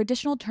plan. For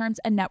additional terms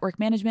and network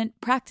management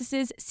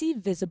practices, see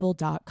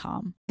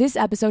Visible.com. This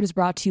episode is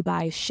brought to you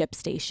by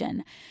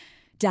ShipStation.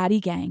 Daddy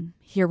Gang,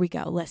 here we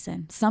go.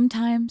 Listen,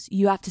 sometimes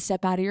you have to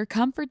step out of your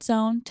comfort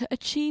zone to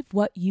achieve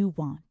what you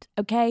want,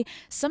 okay?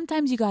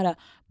 Sometimes you gotta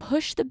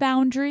push the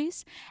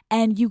boundaries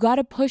and you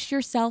gotta push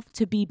yourself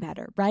to be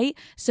better, right?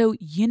 So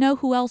you know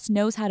who else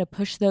knows how to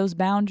push those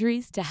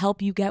boundaries to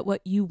help you get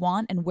what you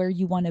want and where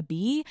you wanna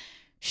be?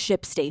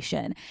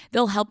 ShipStation.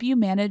 They'll help you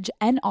manage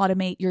and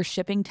automate your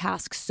shipping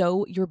tasks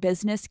so your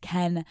business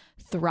can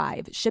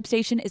thrive.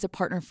 ShipStation is a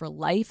partner for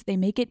life. They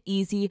make it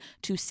easy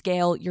to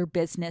scale your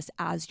business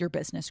as your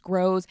business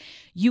grows.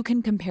 You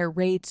can compare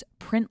rates,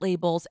 print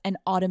labels, and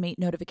automate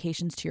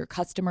notifications to your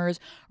customers.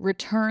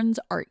 Returns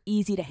are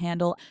easy to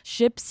handle.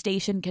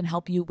 ShipStation can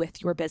help you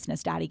with your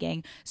business, Daddy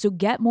Gang. So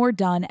get more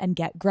done and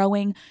get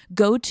growing.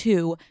 Go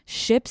to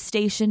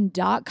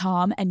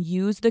ShipStation.com and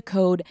use the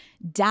code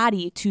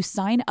DADDY to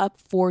sign up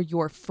for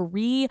your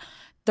free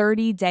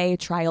 30-day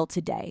trial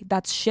today.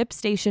 That's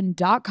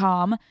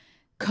ShipStation.com,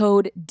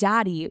 code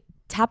DADDY.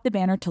 Tap the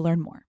banner to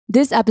learn more.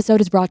 This episode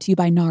is brought to you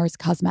by NARS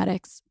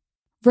Cosmetics.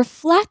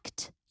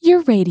 Reflect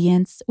your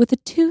radiance with a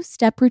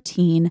 2-step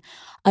routine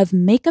of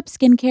makeup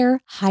skincare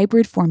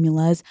hybrid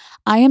formulas.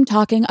 I am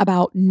talking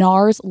about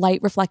NARS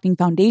Light Reflecting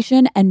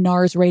Foundation and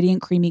NARS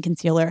Radiant Creamy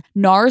Concealer.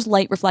 NARS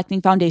Light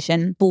Reflecting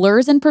Foundation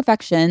blurs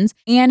imperfections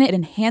and it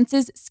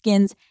enhances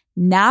skin's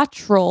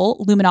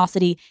natural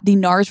luminosity. The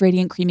NARS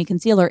Radiant Creamy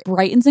Concealer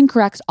brightens and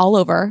corrects all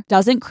over,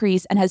 doesn't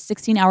crease, and has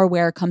 16-hour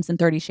wear, comes in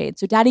 30 shades.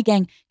 So Daddy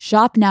Gang,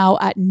 shop now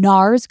at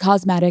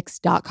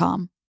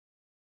narscosmetics.com.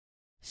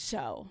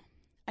 So,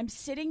 I'm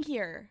sitting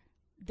here.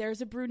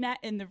 There's a brunette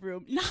in the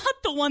room. Not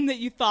the one that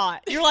you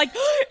thought. You're like,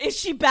 is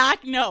she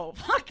back? No.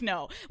 Fuck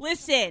no.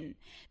 Listen,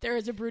 there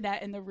is a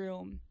brunette in the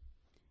room.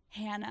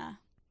 Hannah.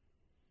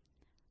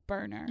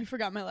 Berner. You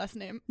forgot my last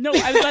name. No,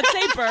 I was about to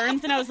say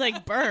Burns, and I was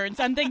like, Burns.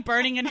 I'm thinking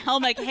burning in hell.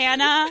 I'm like,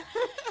 Hannah.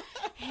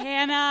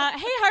 Hey,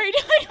 how are you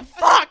doing?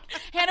 Fuck.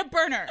 Hannah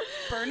Berner.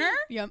 Berner?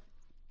 Yep.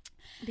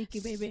 Thank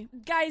you, baby.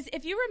 Guys,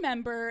 if you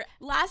remember,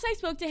 last I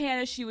spoke to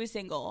Hannah, she was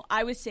single.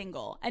 I was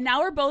single. And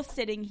now we're both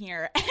sitting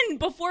here. And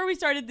before we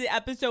started the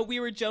episode, we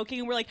were joking.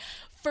 And we're like,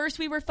 first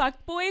we were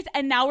fuck boys.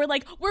 And now we're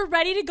like, we're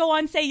ready to go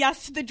on Say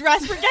Yes to the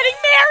Dress. We're getting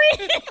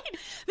married.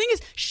 The thing is,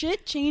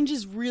 shit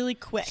changes really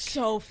quick.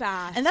 So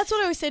fast. And that's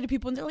what I always say to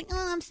people. And they're like,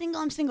 oh, I'm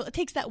single. It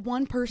takes that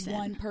one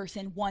person.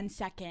 1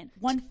 second.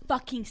 1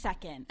 fucking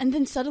second. And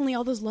then suddenly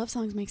all those love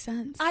songs make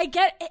sense. I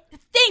get it.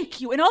 Thank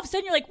you. And all of a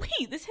sudden you're like,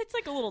 wait, this hits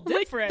like a little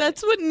different. Like,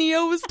 that's what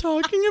Neo was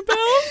talking about.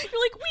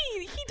 You're like,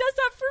 wait, he does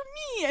that for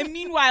me. And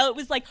meanwhile, it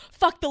was like,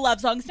 fuck the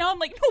love songs. Now I'm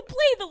like, no, play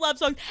the love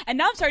songs. And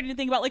now I'm starting to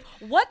think about, like,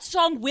 what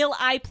song will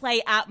I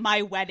play at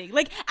my wedding?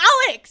 Like,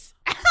 Alex,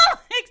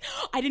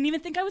 I didn't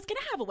even think I was going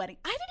to have a wedding.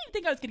 I didn't even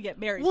think I was going to get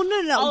married. Well,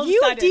 no.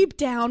 You deep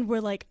down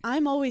were like,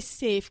 I'm always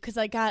safe because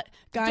I got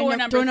door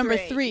number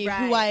three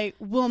right, who I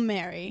will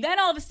marry. Then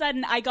all of a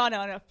sudden, I got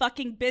on a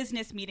fucking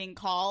business meeting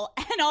call,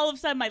 and all of a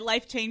sudden, my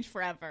life changed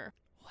forever.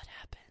 What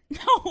happened?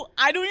 No,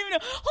 I don't even know.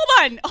 Hold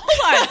on.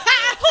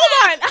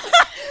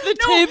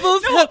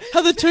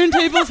 How the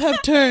turntables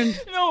have turned.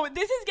 No,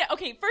 this is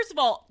okay. First of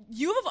all, do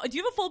you have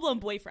a full blown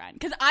boyfriend?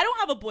 Because I don't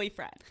have a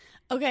boyfriend.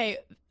 Okay,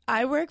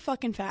 I work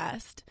fucking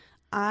fast.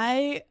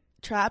 I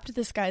trapped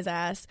this guy's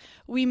ass.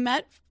 We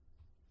met.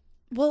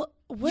 Well,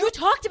 you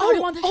talked about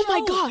him on the show. Oh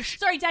my gosh!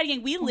 Sorry, Daddy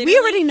Gang. We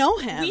already know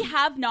him. We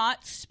have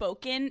not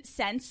spoken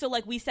since. So,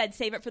 like we said,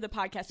 save it for the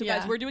podcast. So,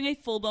 guys, we're doing a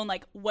full blown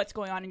like what's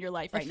going on in your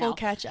life right now. Full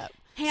catch up.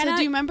 Hannah, so,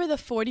 do you remember the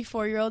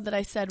 44-year-old that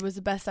I said was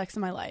the best sex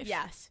of my life?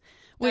 Yes.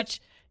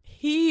 Which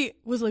he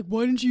was like,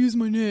 "Why didn't you use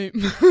my name?"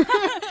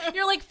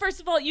 You're like,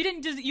 first of all, you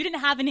didn't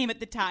have a name at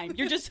the time.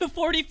 You're just a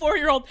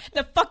 44-year-old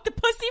that fucked the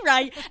pussy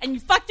right, and you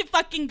fucked it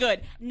fucking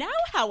good. Now,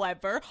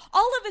 however,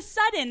 all of a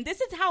sudden,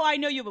 this is how I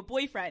know you have a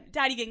boyfriend.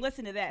 Daddy Gang,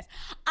 listen to this.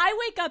 I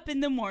wake up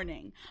in the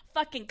morning,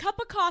 fucking cup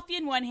of coffee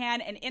in one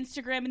hand and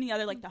Instagram in the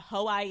other, like the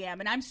hoe I am,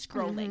 and I'm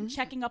scrolling,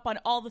 checking up on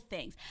all the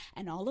things.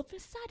 And all of a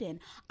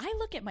sudden, I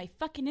look at my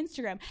fucking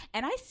Instagram,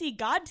 and I see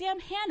goddamn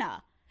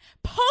Hannah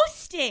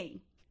posting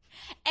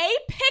a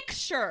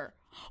picture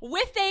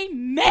with a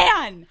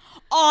man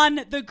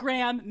on the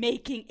gram,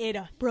 making it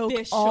official.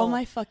 Broke all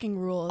my fucking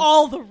rules.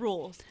 All the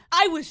rules.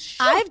 I was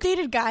shocked. I've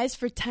dated guys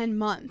for 10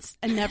 months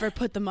and never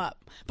put them up.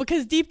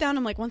 Because deep down,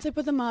 I'm like, once I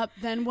put them up,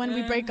 then when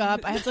we break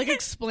up, I have to like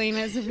explain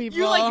it to people.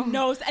 You're like,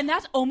 no. And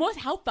that's almost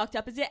how fucked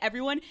up is it?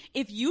 Everyone,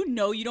 if you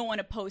know you don't want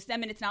to post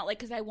them, and it's not like,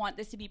 because I want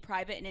this to be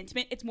private and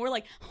intimate. It's more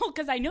like, oh,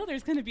 because I know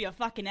there's going to be a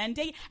fucking end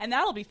date, and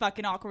that'll be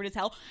fucking awkward as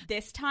hell.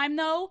 This time,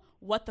 though,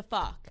 what the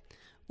fuck?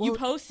 Well, you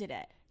posted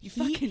it.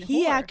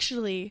 He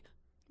actually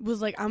was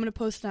like, I'm gonna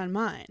post it on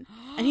mine,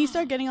 and he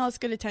started getting all this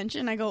good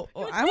attention. I go,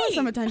 oh, I want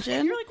some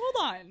attention. You're like,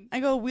 hold on. I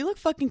go, we look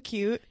fucking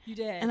cute. You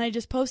did. And I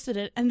just posted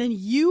it, and then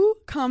you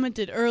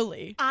commented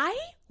early. I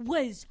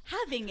was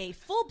having a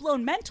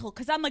full-blown mental,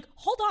 because I'm like,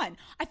 hold on,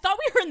 I thought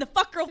we were in the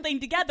fuck girl thing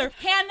together.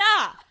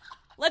 Hannah,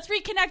 let's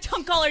reconnect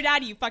on Call Her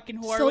Daddy, you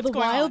fucking whore. So what's the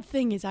going wild on?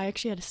 thing is I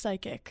actually had a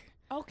psychic.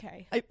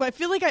 Okay. I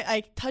feel like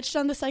I touched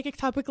on the psychic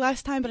topic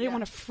last time, but I didn't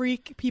want to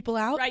freak people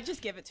out. Right,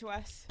 just give it to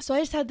us. So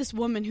I just had this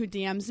woman who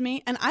DMs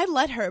me, and I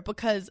let her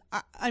because,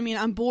 I mean,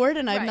 I'm bored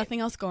and I have nothing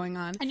else going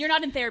on. And you're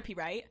not in therapy,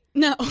 right?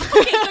 No.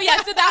 Okay, so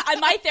yeah, so that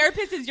my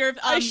therapist is your...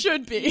 I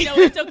should be. No,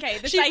 it's okay.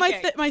 The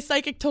psychic. My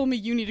psychic told me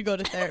you need to go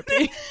to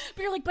therapy.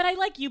 But you're like, but I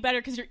like you better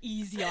because you're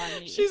easy on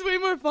me. She's way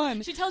more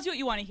fun. She tells you what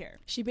you want to hear.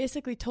 She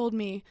basically told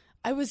me,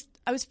 I was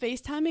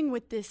FaceTiming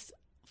with this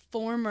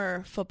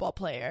former football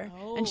player,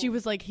 and she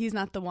was like, he's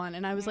not the one,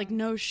 and I was like,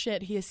 no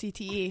shit, he has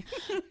CTE.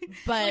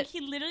 But like, he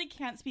literally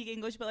can't speak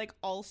English, but like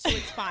also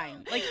it's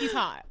fine. Like, he's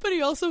hot. But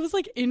he also was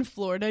like in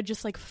Florida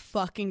just like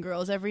fucking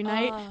girls every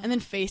night, and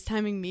then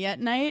FaceTiming me at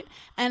night,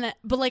 and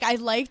but like I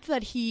liked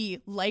that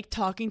he liked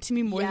talking to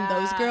me more than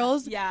those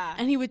girls.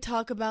 And he would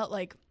talk about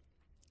like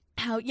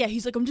how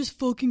he's like, I'm just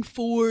fucking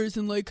fours,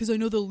 and like, because I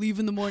know they'll leave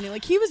in the morning.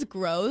 Like, he was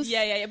gross.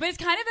 Yeah, but it's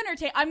kind of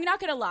entertaining. I'm not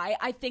gonna lie,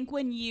 I think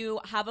when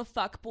you have a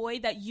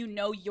fuckboy that you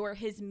know you're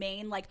his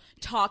main like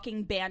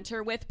talking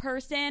banter with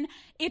person,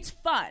 it's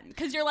fun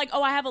because you're like,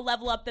 oh, I have a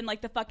level up than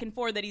like the fucking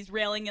four that he's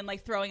railing and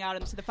like throwing out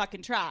into the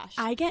fucking trash.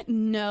 I get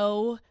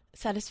no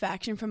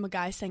satisfaction from a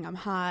guy saying I'm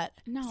hot,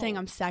 saying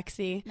I'm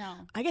sexy. No.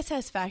 I get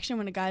satisfaction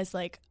when a guy's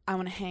like, I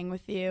want to hang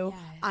with you,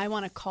 I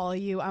want to call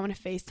you, I want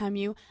to FaceTime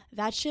you.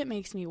 That shit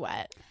makes me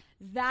wet.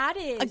 That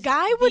is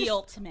the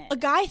ultimate. A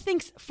guy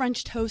thinks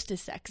French toast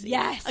is sexy.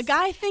 Yes. A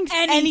guy thinks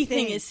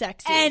anything is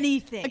sexy.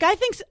 Anything. A guy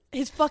thinks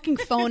his fucking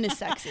phone is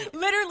sexy.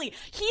 Literally.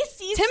 He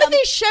sees Timothy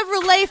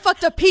Chevrolet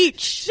fucked a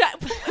peach.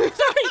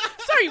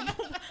 Sorry.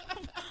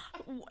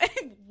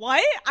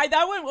 What?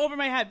 That went over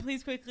my head.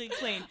 Please quickly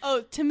explain.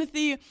 Oh,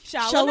 Timothy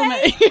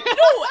Chalamet.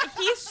 No,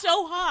 he's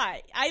so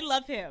hot. I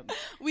love him.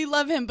 We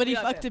love him, but he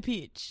fucked a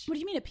peach. What do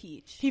you mean a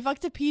peach? He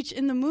fucked a peach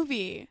in the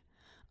movie.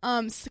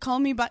 Call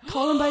him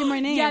by my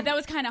name. Yeah, that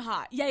was kind of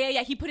hot.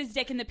 Yeah. He put his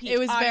dick in the peach. It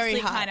was honestly, very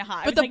hot. Kind of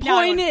hot. But the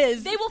point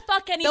is, they will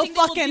fuck anything.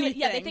 They'll fuck anything.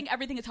 Yeah, they think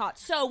everything is hot.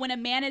 So when a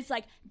man is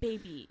like,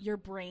 "Baby, your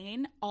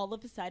brain," all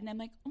of a sudden, I'm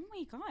like, "Oh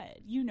my god,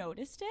 you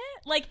noticed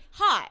it?" Like,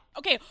 hot.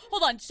 Okay,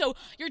 hold on. So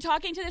you're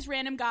talking to this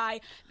random guy.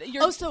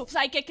 Your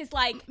psychic is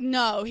like,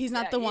 "No, he's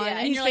not the one." Yeah,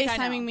 and he's like,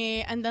 FaceTiming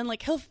me, and then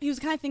like he was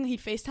the kind of thing that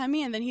he'd FaceTime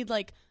me, and then he'd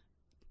like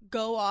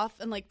go off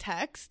and like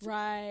text.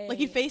 Right. Like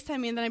he'd FaceTime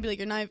me and then I'd be like,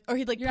 you're not, or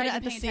he'd like put it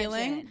at the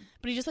ceiling. Attention.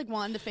 But he just like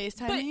wanted to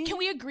FaceTime me. But can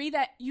we agree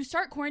that you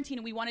start quarantine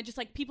and we want to just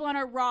like people on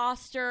our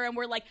roster, and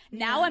we're like,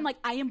 now I'm like,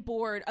 I am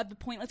bored of the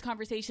pointless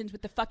conversations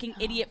with the fucking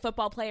idiot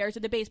football players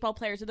or the baseball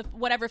players or the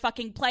whatever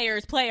fucking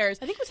players.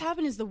 I think what's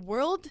happened is the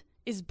world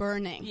is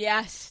burning.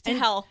 Yes, to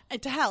hell.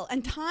 To hell.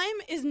 And time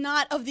is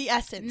not of the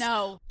essence.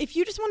 No. If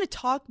you just want to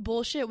talk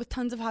bullshit with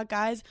tons of hot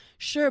guys,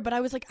 sure. But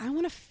I was like, I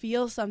want to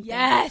feel something.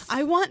 Yes.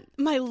 I want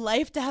my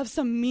life to have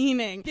some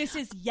meaning. This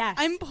is yes.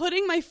 I'm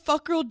putting my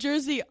fuck girl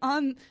jersey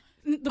on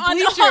the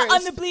bleachers.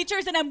 On the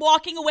bleachers, and I'm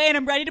walking away and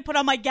I'm ready to put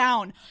on my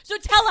gown. So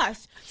tell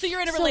us. So you're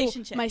in a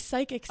relationship. My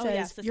psychic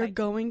says you're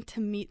going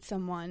to meet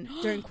someone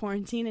during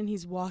quarantine and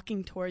he's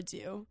walking towards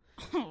you.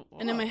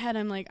 And in my head,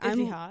 I'm like,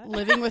 I'm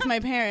living with my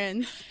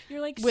parents.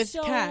 You're like, with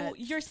so cats.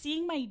 You're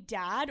seeing my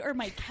dad or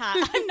my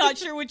cat? I'm not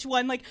sure which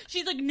one. Like,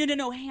 she's like,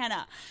 no,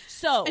 Hannah.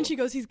 So, and she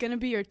goes, he's gonna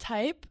be your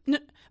type,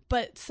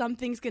 but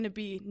something's gonna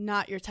be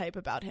not your type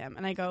about him.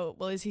 And I go,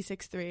 well, is he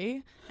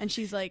 6'3"? And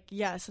she's like,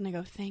 yes. And I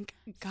go, thank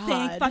God.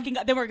 Thank fucking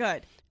God. Then we're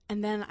good.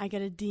 And then I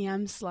get a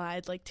DM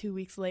slide like 2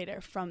 weeks later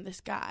from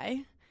this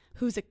guy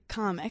who's a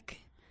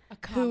comic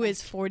who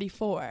is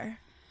 44,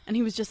 and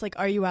he was just like,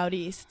 are you out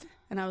east?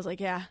 And I was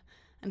like, yeah.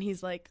 And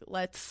he's like,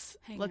 let's,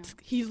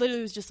 he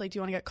literally was just like, do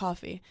you want to get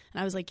coffee? And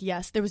I was like,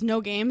 yes. There was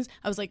no games.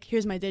 I was like,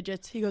 here's my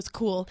digits. He goes,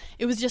 cool.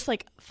 It was just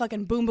like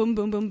fucking boom, boom,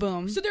 boom, boom,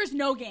 boom. So there's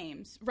no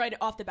games right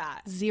off the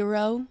bat.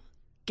 0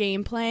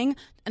 game playing,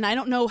 and I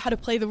don't know how to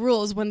play the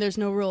rules when there's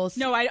no rules.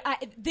 No,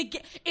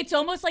 it's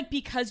almost like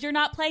because you're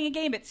not playing a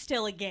game, it's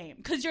still a game.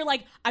 Because you're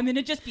like, I'm going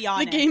to just be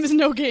honest. The game is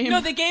no game.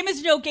 No, the game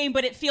is no game,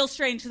 but it feels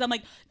strange because I'm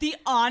like, the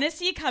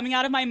honesty coming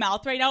out of my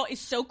mouth right now is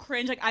so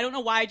cringe. Like, I don't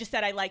know why I just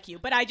said I like you,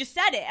 but I just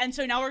said it. And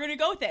so now we're going to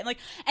go with it. And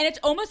and it's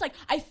almost like,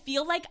 I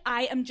feel like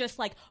I am just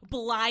like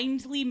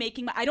blindly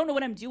I don't know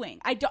what I'm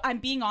doing. I'm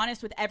being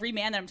honest with every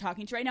man that I'm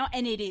talking to right now.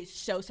 And it is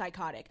so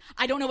psychotic.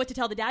 I don't know what to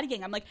tell the daddy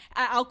gang. I'm like,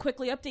 I'll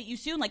quickly update you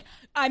soon. Like,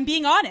 I'm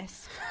being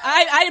honest.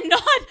 I am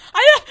not.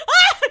 I don't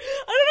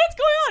know what's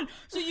going on.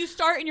 So you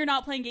start and you're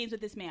not playing games with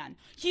this man.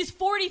 He's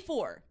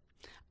 44.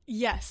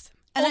 Yes.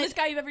 And oldest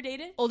guy you've ever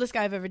dated? Oldest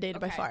guy I've ever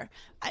dated by far.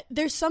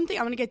 There's something,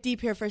 I'm going to get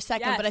deep here for a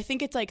second, yes. but I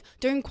think it's like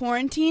during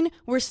quarantine,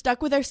 we're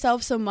stuck with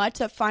ourselves so much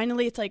that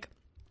finally it's like,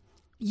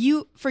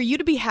 for you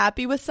to be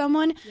happy with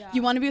someone,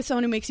 you want to be with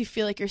someone who makes you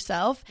feel like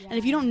yourself. Yeah. And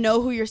if you don't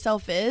know who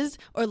yourself is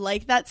or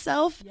like that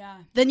self,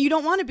 then you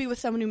don't want to be with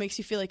someone who makes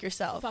you feel like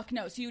yourself. Fuck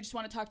no. So you just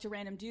want to talk to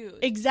random dudes.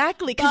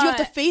 Exactly. Because you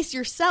have to face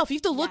yourself. You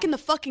have to look in the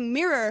fucking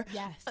mirror.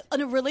 Yes.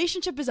 A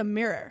relationship is a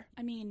mirror.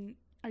 I mean,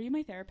 are you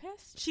my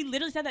therapist? She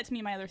literally said that to me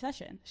in my other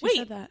session. She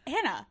said that.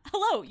 Hannah,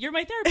 hello, you're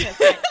my therapist.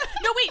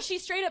 No, wait, she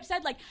straight up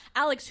said, like,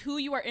 Alex, who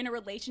you are in a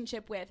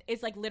relationship with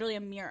is like literally a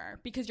mirror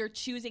because you're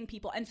choosing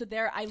people. And so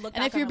there I look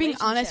and back if you're being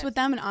honest with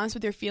them and honest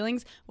with your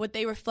feelings, what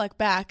they reflect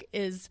back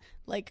is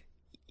like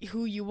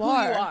who you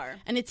are.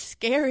 And it's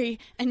scary,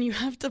 and you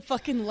have to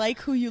fucking like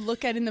who you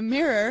look at in the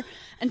mirror.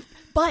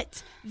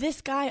 But this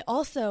guy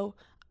also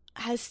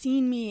has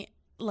seen me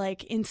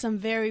like in some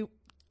very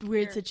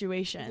weird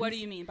situation. What do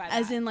you mean by that?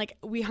 As in, like,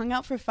 we hung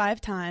out for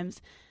 5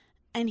 times,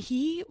 and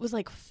he was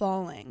like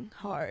falling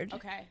hard.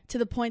 Okay. To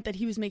the point that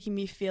he was making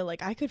me feel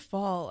like I could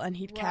fall and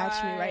he'd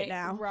catch me right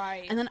now.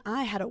 Right. And then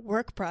I had a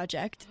work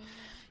project.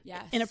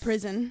 Yes. In a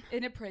prison.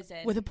 With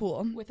a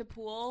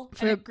pool.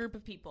 For a group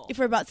of people.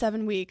 For about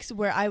 7 weeks,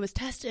 where I was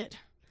tested.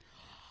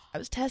 I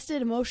was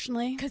tested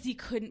emotionally. Because he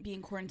couldn't be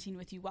in quarantine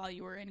with you while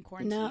you were in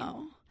quarantine.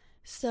 No.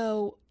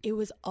 So it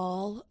was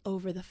all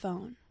over the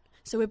phone.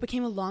 So it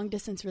became a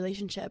long-distance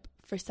relationship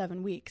for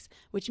 7 weeks,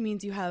 which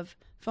means you have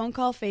phone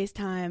call,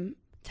 FaceTime,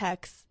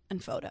 texts,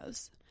 and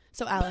photos.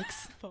 So,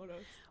 Alex,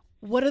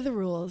 what are the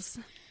rules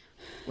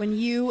when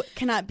you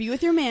cannot be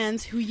with your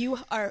mans who you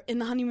are in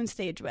the honeymoon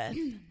stage with?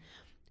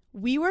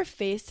 We were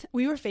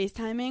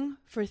FaceTiming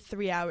for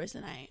 3 hours a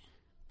night.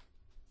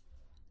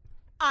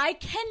 I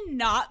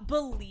cannot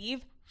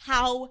believe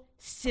how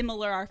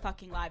similar our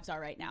fucking lives are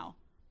right now.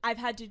 I've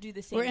had to do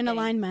the same thing. We're in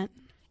alignment.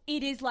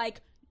 It is like...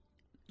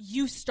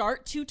 You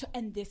start to,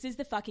 and this is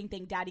the fucking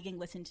thing, Daddy Gang,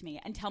 listen to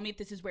me and tell me if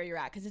this is where you're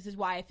at, because this is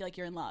why I feel like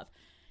you're in love.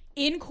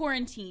 In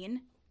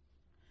quarantine,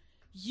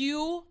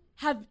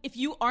 if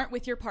you aren't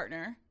with your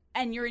partner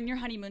and you're in your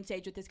honeymoon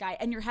stage with this guy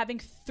and you're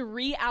having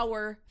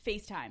 3-hour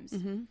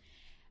FaceTimes,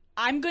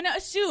 I'm going to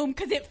assume,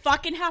 because it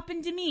fucking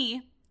happened to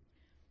me,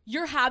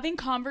 you're having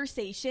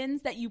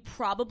conversations that you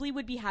probably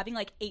would be having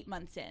like 8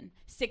 months in,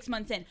 6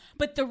 months in.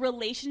 But the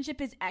relationship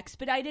is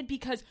expedited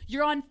because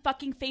you're on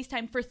fucking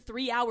FaceTime for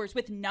 3 hours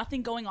with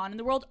nothing going on in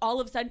the world.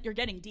 All of a sudden, you're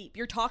getting deep.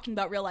 You're talking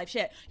about real life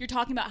shit. You're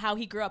talking about how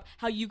he grew up,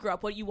 how you grew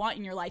up, what you want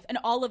in your life. And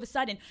all of a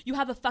sudden, you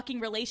have a fucking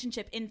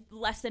relationship in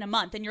less than a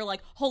month. And you're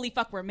like, holy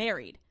fuck, we're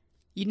married.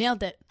 You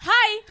nailed it.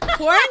 Hi.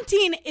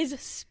 Quarantine is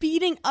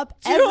speeding up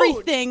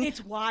everything.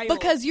 It's wild.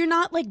 Because you're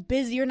not like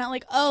busy. You're not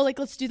like, oh, like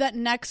let's do that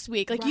next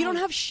week. Like you don't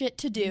have shit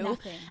to do.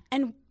 Nothing.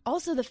 And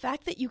also the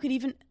fact that you could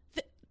even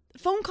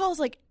phone calls,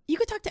 like you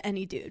could talk to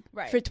any dude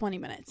for 20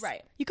 minutes.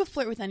 Right. You could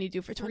flirt with any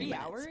dude for 20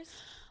 minutes. 3 hours?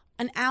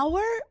 An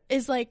hour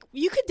is like,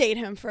 you could date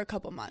him for a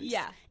couple months.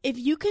 Yeah. If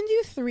you can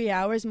do 3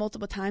 hours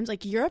multiple times,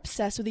 like you're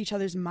obsessed with each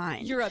other's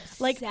mind. You're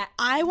obsessed. Like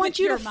I want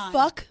you to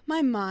fuck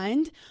my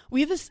mind.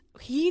 We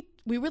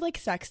were like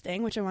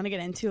sexting, which I want to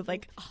get into, of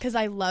like, because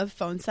I love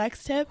phone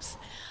sex tips.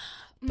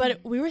 But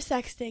we were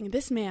sexting.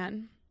 This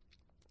man,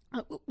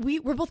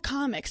 we're both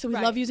comics, so we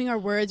love using our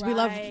words. We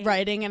love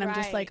writing, and I'm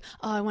just like,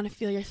 oh, I want to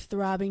feel your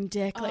throbbing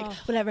dick, like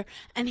whatever.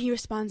 And he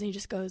responds and he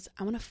just goes,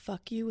 I want to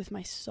fuck you with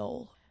my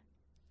soul.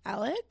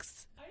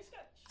 Alex,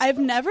 I've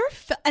never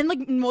and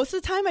like most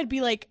of the time I'd be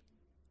like,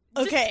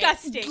 okay,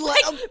 disgusting,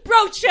 like,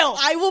 bro, chill.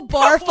 I will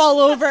barf all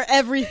over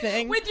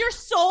everything with your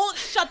soul.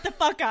 Shut the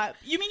fuck up.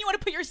 You mean you want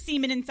to put your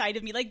semen inside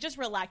of me? Like, just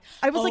relax.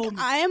 I was like,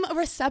 I am a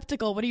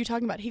receptacle. What are you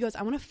talking about? He goes,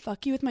 I want to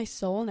fuck you with my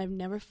soul, and I've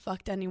never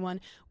fucked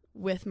anyone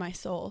with my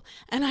soul.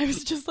 And I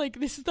was just like,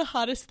 this is the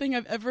hottest thing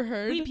I've ever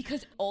heard. Wait,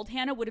 because old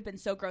Hannah would have been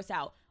so grossed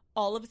out.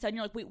 All of a sudden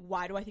you're like, wait,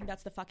 why do I think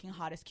that's the fucking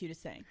hottest,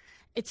 cutest thing?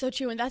 It's so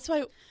true. And that's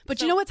why, but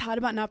you know what's hot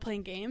about not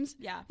playing games?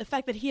 Yeah. The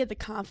fact that he had the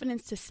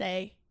confidence to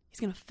say, he's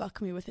gonna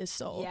fuck me with his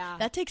soul. Yeah.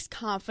 That takes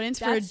confidence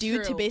for a That's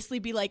dude to true. basically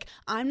be like,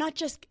 I'm not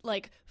just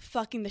like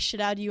fucking the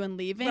shit out of you and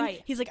leaving.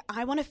 Right. He's like,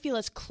 I want to feel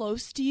as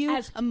close to you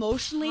As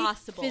emotionally,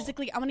 possible.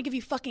 physically. I want to give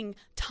you fucking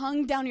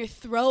tongue down your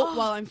throat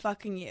while I'm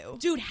fucking you.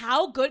 Dude,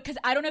 how good? Because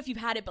I don't know if you've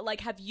had it, but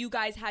like, have you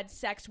guys had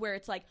sex where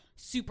it's like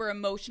super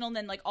emotional and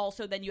then like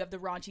also then you have the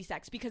raunchy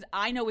sex? Because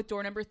I know with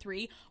door number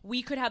 3,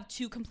 we could have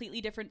 2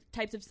 completely different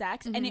types of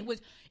sex, and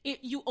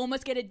you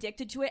almost get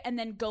addicted to it, and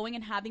then going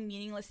and having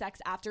meaningless sex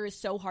after is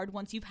so hard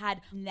once you've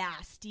had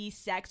nasty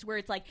sex where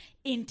it's like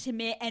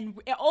intimate and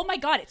oh my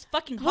god, it's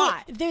fucking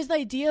hot. Well, there's the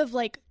idea of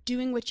like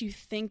doing what you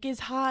think is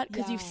hot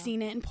because Yeah. you've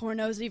seen it in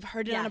pornos, you've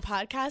heard it on a Yes.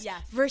 podcast,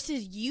 Yes.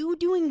 versus you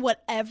doing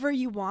whatever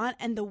you want,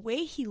 and the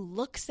way he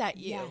looks at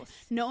you, Yes.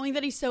 knowing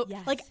that he's so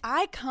Yes. like,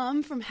 I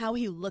come from how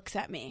he looks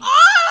at me.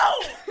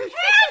 Oh,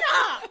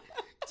 Hannah,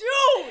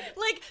 dude.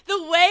 Like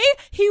the way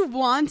he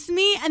wants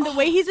me and the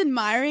way he's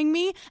admiring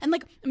me, and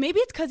like maybe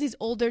it's because he's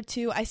older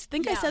too. I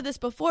think I Yeah. said this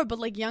before, but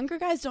like younger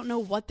guys don't know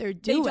what they're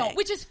They doing. don't,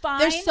 which is fine.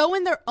 They're so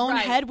in their own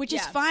Right, head, which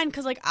is yeah. fine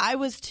because like I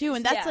was too,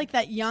 and that's Yeah. like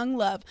that young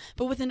love.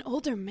 But with an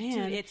older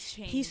man, Dude, it's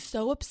changed. he's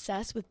so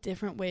obsessed with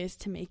different ways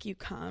to make you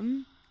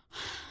come.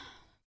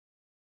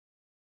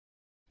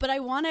 But I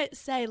want to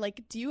say,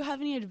 like, do you have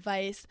any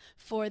advice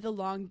for the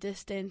long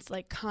distance,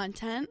 like,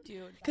 content?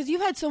 Dude. Because you've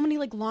had so many,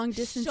 like, long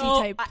distance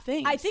type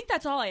things. I think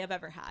that's all I have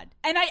ever had,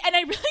 and I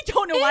really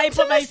don't know why I put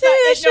Intimacy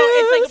myself. No,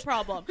 it's like issues. a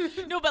problem.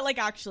 No, but like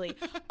actually,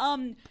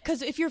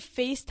 Because if you're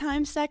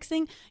FaceTime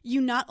sexing,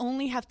 you not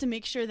only have to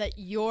make sure that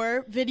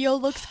your video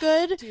looks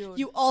good, Dude.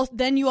 you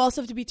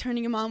also have to be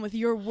turning him on with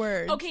your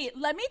words. okay,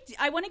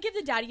 I want to give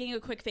the daddy gang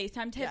a quick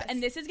FaceTime tip, Yes.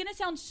 and this is gonna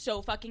sound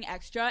so fucking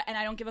extra, and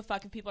I don't give a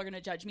fuck if people are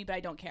gonna judge me, but I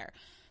don't care.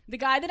 The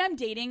guy that I'm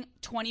dating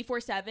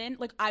 24/7,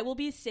 like I will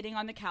be sitting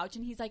on the couch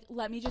and he's like,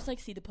 let me just like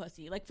see the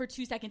pussy. Like for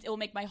 2 seconds, it will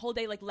make my whole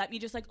day. Like, let me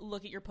just like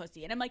look at your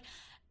pussy. And I'm like,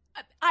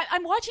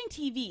 I'm watching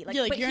TV. Like,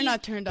 You're like, but you're he's-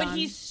 not turned on. But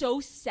he's so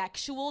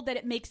sexual that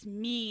it makes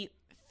me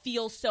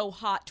feel so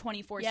hot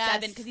 24/7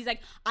 Yes. because he's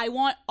like, I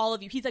want all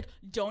of you. He's like,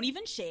 don't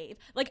even shave.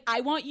 Like, I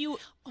want you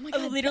Oh my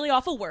God. literally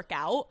off a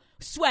workout,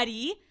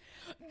 sweaty.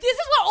 This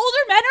is what older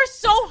men are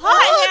so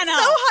hot, Hannah.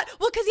 It's so hot.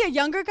 Well, because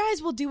younger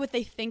guys will do what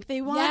they think they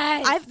want.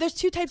 Yes. There's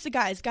 2 types of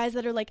guys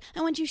that are like,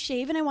 I want you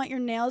shaved and I want your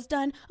nails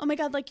done. Oh my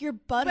god, like your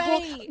butthole.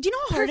 Right. Do you know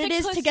how hard it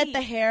Perfect is to get pussy.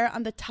 the hair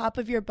on the top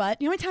of your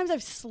butt? You know how many times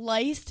I've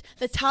sliced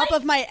the top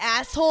of my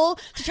asshole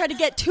to try to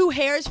get 2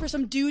 hairs for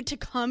some dude to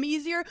come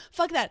easier?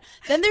 Fuck that.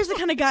 Then there's the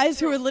kind of guys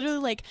who are literally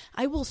like,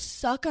 I will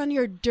suck on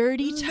your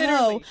dirty toe.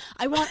 Literally.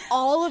 I want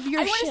all of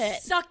your I want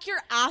shit. to suck your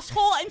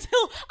asshole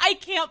until I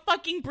can't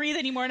fucking breathe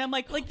anymore. And I'm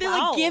like They're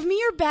wow. like, give me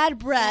your bad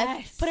breath,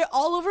 Yes. put it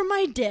all over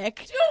my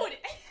dick. dude.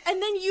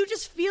 And then you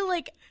just feel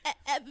like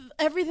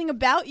everything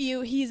about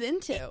you he's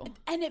into.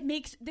 And it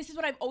makes, this is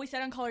what I've always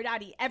said on Call Her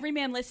Daddy. Every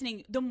man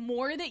listening, the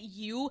more that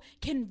you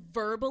can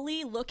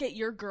verbally look at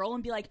your girl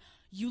and be like,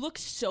 you look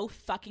so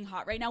fucking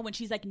hot right now, when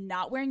she's like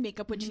not wearing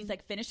makeup, when she's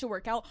like finished a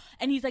workout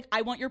and he's like,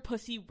 I want your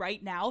pussy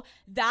right now.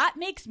 That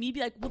makes me be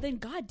like, well then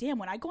goddamn,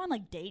 when I go on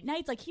like date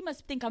nights, like he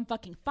must think I'm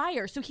fucking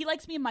fire. So he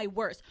likes me in my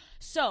worst.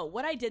 So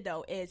what I did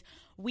though is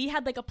we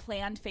had like a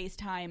planned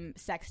FaceTime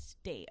sex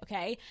date.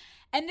 Okay.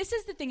 And this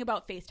is the thing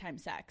about FaceTime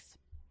sex.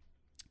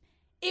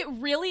 It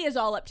really is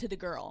all up to the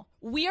girl.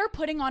 We are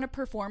putting on a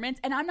performance,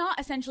 and I'm not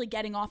essentially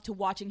getting off to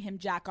watching him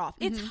jack off.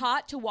 It's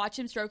hot to watch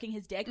him stroking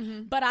his dick,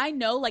 but I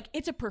know, like,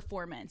 it's a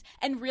performance.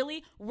 And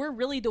really, we're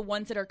really the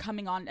ones that are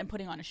coming on and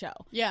putting on a show.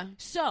 Yeah.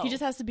 So he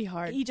just has to be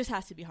hard. He just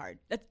has to be hard.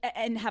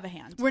 And have a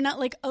hand. We're not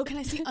like, oh, can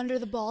I see under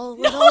the ball a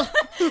little?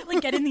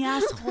 Like, get in the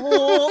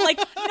asshole. Like,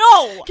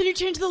 no. Can you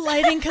change the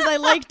lighting because I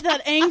liked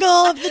that angle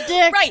of the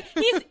dick? Right.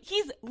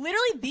 He's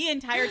literally the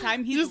entire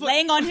time he's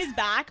laying on his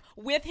back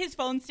with his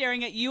phone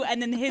staring at you,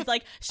 and then his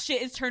like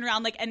shit is turned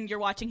around, like, and you're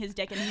watching his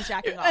dick and he's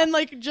jacking off. And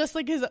like just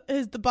like his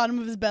the bottom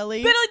of his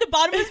belly. Literally the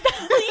bottom of his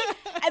belly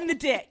and the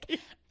dick.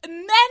 And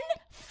then,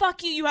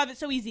 fuck you have it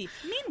so easy.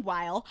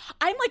 Meanwhile,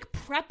 I'm like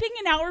prepping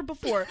an hour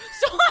before.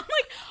 So I'm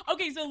like,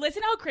 okay, so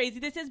listen how crazy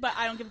this is, but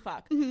I don't give a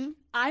fuck.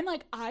 I'm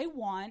like, I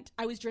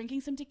was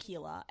drinking some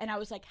tequila and I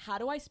was like, how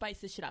do I spice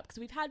this shit up? Because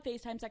we've had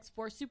FaceTime sex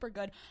before, super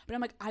good. But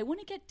I'm like, I want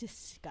to get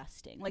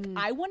disgusting. Like,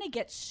 I want to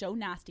get so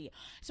nasty.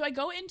 So I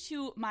go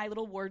into my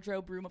little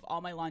wardrobe room of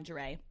all my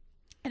lingerie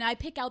and I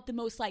pick out the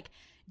most like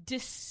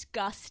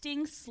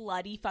disgusting,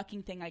 slutty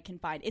fucking thing I can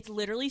find. It's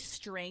literally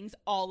strings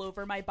all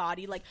over my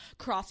body, like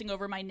crossing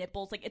over my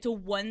nipples. Like, it's a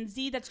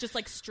onesie that's just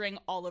like string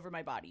all over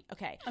my body.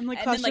 Okay. I'm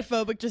like And then,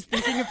 claustrophobic just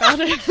thinking about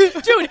it.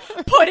 dude,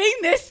 putting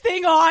this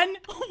thing on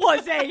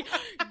was a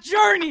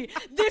journey.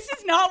 This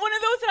is not one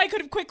of those that I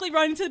could have quickly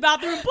run into the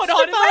bathroom and put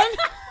on.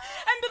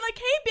 And been like,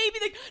 hey, baby.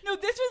 Like, no,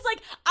 this was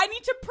like, I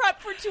need to prep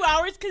for 2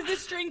 hours because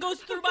this string goes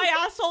through my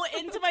asshole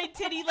into my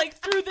titty, like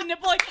through the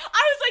nipple. Like,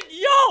 I was like,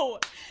 yo,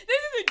 this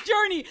is a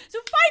journey. So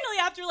finally,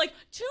 after like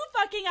 2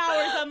 fucking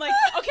hours, I'm like,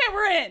 okay,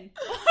 we're in.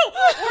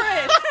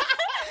 We're in.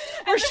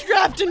 We're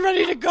strapped and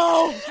ready to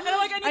go. And I'm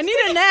like, I need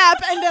a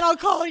nap and then I'll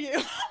call you. I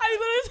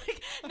literally was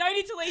like, now I I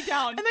need to lay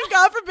down. And then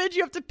God forbid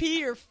you have to pee,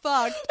 you're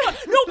fucked.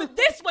 No, but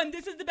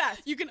this is the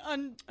best. You can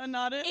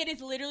unknot it. It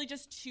is literally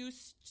just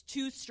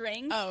two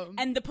strings, Oh.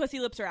 and the pussy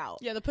lips are out.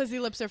 Yeah, the pussy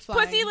lips are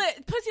flying.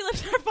 Pussy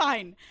lips are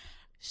fine.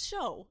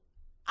 So,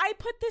 I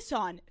put this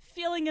on,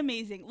 feeling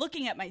amazing,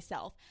 looking at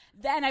myself.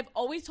 Then I've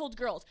always told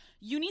girls,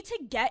 you need to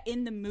get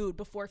in the mood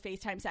before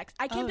FaceTime sex.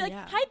 I can't be like,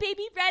 hi,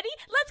 baby, ready?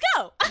 Let's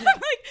go. I'm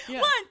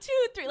like, 1, 2,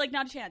 3, like,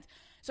 not a chance.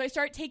 So I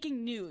start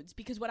taking nudes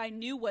because what I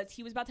knew was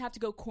he was about to have to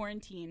go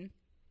quarantine.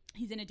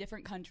 He's in a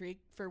different country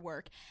for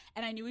work.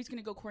 And I knew he was going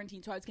to go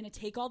quarantine. So I was going to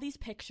take all these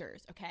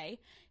pictures, okay,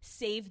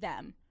 save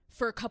them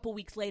for a couple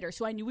weeks later.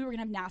 So I knew we were going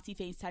to have nasty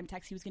FaceTime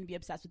texts. He was going to be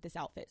obsessed with this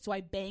outfit. So I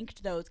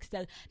banked those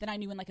because then I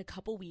knew in like a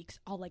couple weeks,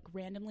 I'll like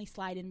randomly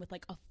slide in with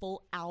like a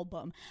full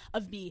album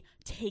of me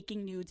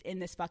taking nudes in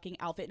this fucking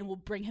outfit, and we'll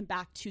bring him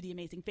back to the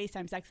amazing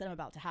FaceTime sex that I'm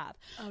about to have.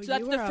 Oh, so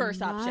that's the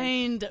first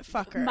option.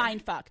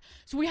 Mind fuck.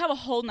 So we have a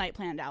whole night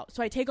planned out.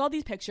 So I take all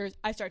these pictures.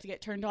 I start to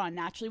get turned on.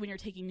 Naturally, when you're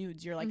taking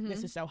nudes, you're like,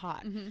 this is so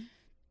hot.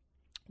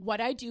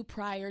 What I do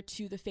prior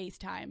to the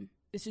FaceTime,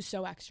 this is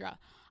so extra.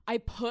 I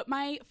put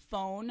my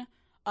phone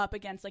up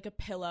against like a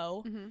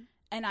pillow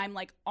and I'm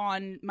like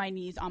on my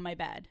knees on my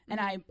bed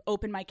and I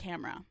open my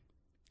camera.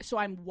 So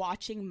I'm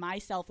watching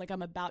myself like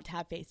I'm about to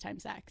have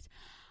FaceTime sex.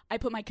 I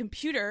put my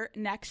computer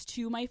next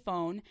to my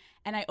phone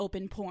and I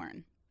open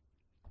porn.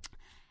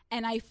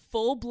 And I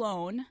full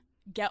blown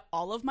get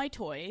all of my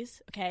toys,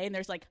 okay? And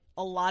there's like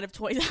a lot of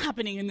toys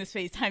happening in this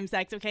FaceTime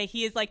sex, okay?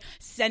 He has like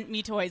sent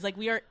me toys. Like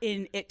we are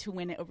in it to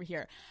win it over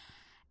here.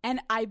 And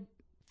I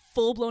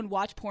full-blown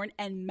watch porn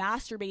and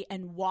masturbate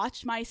and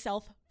watch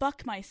myself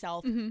fuck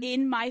myself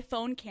in my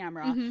phone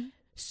camera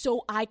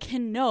so I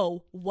can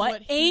know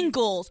what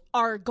angles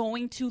are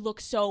going to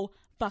look so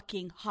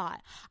fucking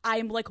hot.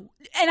 I'm like,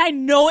 and I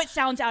know it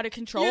sounds out of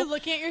control. You're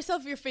looking at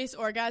yourself, your face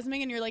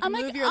orgasming, and you're like, I'm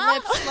move like, your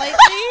lips slightly.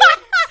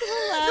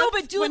 No,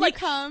 but dude, when like,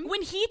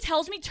 when he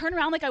tells me turn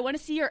around, like, I want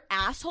to see your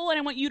asshole and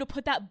I want you to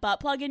put that butt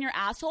plug in your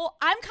asshole,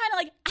 I'm kind of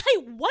like, I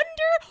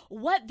wonder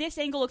what this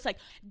angle looks like.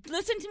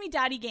 Listen to me,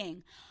 daddy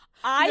gang.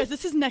 Guys,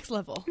 this is next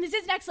level. This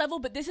is next level,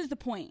 but this is the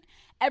point.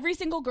 Every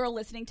single girl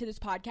listening to this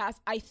podcast,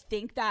 I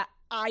think that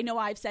I know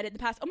I've said it in the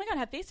past, oh my God,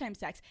 have FaceTime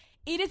sex.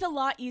 It is a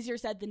lot easier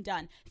said than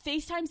done.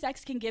 FaceTime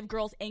sex can give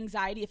girls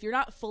anxiety if you're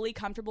not fully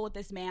comfortable with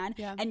this man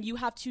and you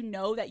have to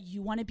know that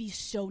you want to be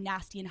so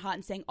nasty and hot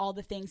and saying all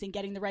the things and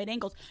getting the right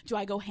angles. Do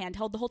I go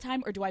handheld the whole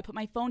time or do I put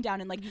my phone down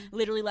and like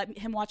literally let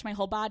him watch my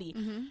whole body?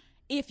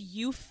 If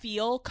you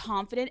feel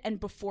confident and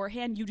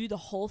beforehand you do the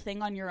whole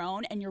thing on your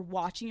own and you're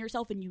watching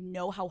yourself and you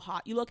know how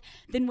hot you look,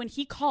 then when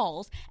he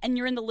calls and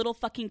you're in the little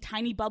fucking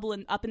tiny bubble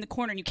up in the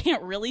corner and you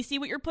can't really see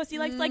what your pussy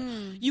looks like,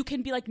 you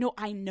can be like, no,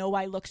 I know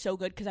I look so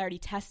good because I already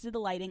tested the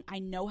lighting. I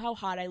know how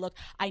hot I look.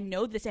 I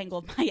know this angle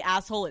of my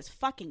asshole is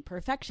fucking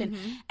perfection.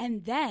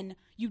 And then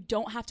you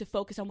don't have to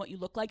focus on what you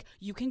look like.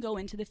 You can go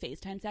into the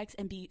FaceTime sex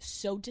and be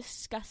so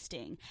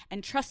disgusting.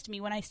 And trust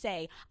me when I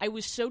say I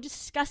was so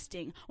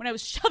disgusting when I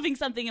was shoving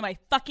something in my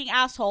fucking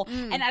asshole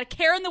and not a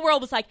care in the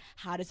world was like,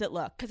 how does it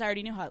look? Because I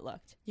already knew how it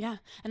looked. Yeah.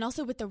 And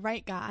also with the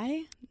right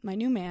guy, my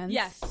new man.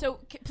 Yes. So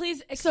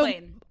please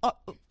explain. So,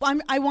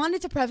 I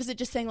wanted to preface it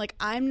just saying, like,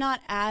 I'm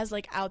not as,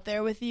 like, out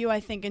there with you, I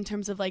think, in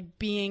terms of, like,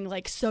 being,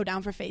 like, so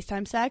down for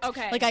FaceTime sex.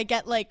 Okay. Like, I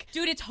get, like...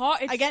 Dude, it's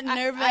hard. I get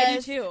nervous. I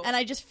do, too. And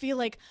I just feel,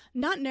 like,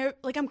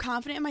 like, I'm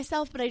confident in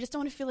myself, but I just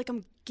don't want to feel like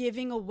I'm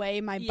giving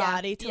away my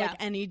body to, like,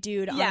 any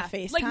dude on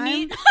FaceTime. Like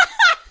me.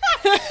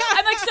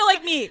 I'm like, so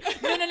like me.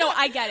 No,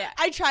 I get it.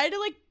 I try to,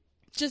 like,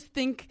 just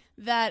think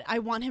that I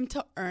want him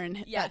to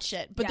earn that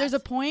shit. But there's a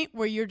point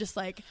where you're just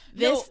like,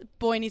 this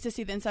boy needs to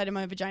see the inside of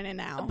my vagina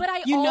now. But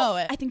know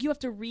it. I think you have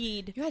to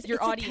read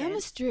your audience.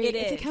 Chemistry.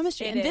 It's a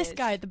chemistry. And this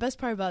guy, the best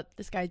part about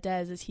this guy,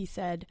 Des, is he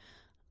said,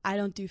 I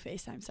don't do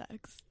FaceTime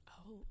sex.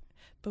 Oh.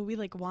 But we,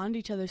 like, wanted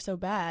each other so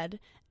bad.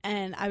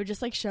 And I would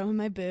just, like, show him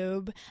my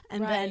boob.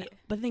 And then,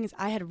 but the thing is,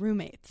 I had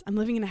roommates. I'm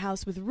living in a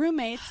house with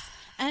roommates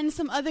and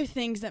some other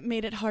things that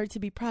made it hard to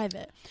be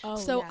private. Oh,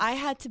 so I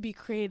had to be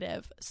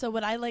creative. So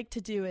what I like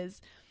to do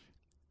is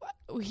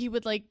he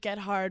would, like, get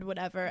hard,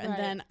 whatever. And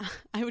then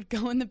I would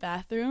go in the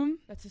bathroom.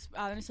 That's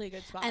honestly a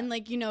good spot. And,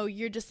 like, you know,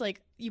 you're just,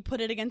 like, you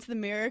put it against the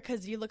mirror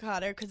because you look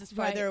hotter because it's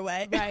farther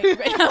away. Right.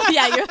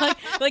 Yeah, you're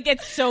like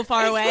it's so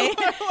far away.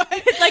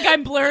 It's like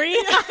I'm blurry.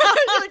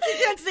 Like,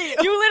 you can't see you.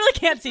 You literally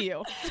can't see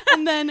you.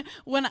 And then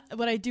what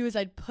I do is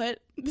I'd put,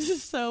 this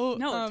is so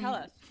tell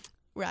us.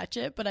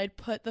 ratchet, but I'd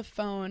put the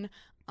phone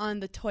on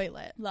the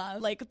toilet.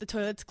 Love. Like, the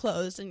toilet's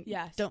closed and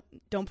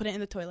don't put it in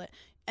the toilet.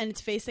 And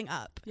it's facing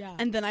up. Yeah.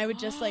 And then I would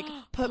just, like,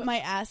 put my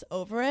ass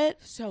over it.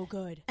 So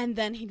good. And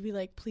then he'd be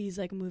like, please,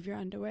 like, move your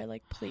underwear,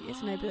 like, please.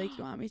 And I'd be like,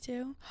 you want me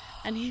to?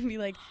 And he'd be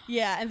like,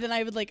 yeah. And then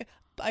I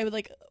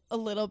would a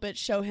little bit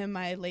show him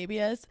my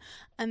labias.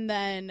 And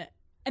then...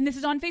 And this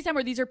is on FaceTime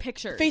or these are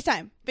pictures?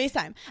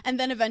 FaceTime. And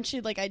then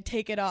eventually, like, I'd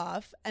take it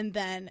off. And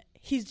then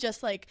he's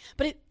just like...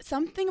 But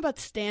something about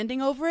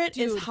standing over it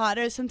is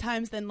hotter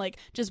sometimes than, like,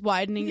 just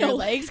widening your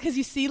legs. Because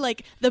you see,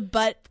 like, the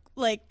butt...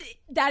 Like,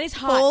 that is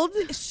hot. Fold.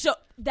 So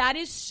That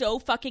is so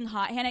fucking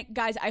hot, Hannah.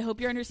 Guys, I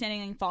hope you're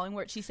understanding and following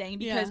what she's saying,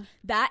 because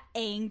that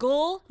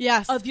angle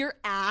of your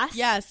ass.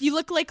 Yes, you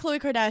look like Khloe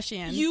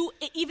Kardashian.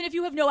 Even if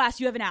you have no ass,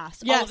 you have an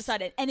ass all of a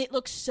sudden. And it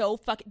looks so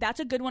fucking... That's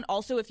a good one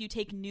also if you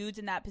take nudes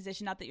in that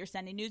position. Not that you're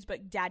sending nudes,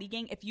 but Daddy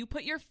Gang, if you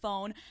put your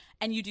phone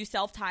and you do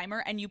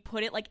self-timer and you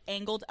put it like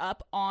angled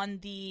up on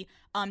the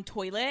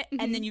toilet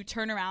and then you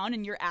turn around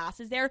and your ass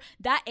is there,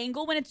 that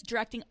angle when it's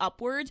directing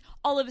upwards,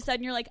 all of a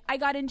sudden you're like, I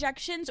got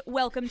injections,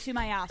 welcome to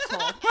my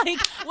asshole. Like,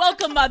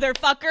 welcome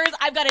motherfuckers,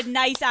 I've got a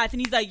nice ass.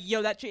 And he's like,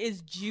 yo, that shit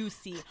is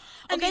juicy.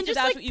 And then just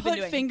that's like what you've been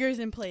doing. Fingers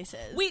in places.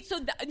 Wait, so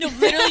no,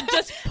 literally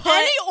just put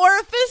any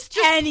orifice,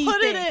 just anything.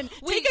 Put it in.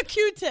 Take a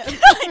Q-tip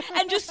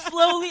and just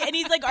slowly. And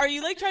he's like, are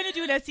you like trying to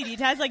do an STD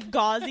test, like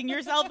gauzing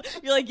yourself?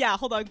 You're like, yeah,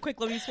 hold on, quick,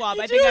 let me swab.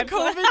 I think I'm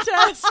COVID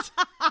test.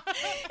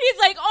 He's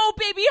like, oh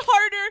baby,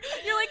 harder.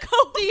 You're like,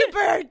 oh,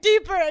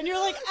 deeper, and you're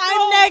like,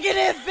 I'm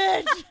negative,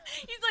 bitch.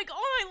 He's like,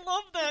 oh, I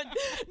love that.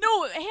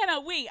 No, Hannah,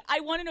 wait,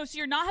 I want to know. So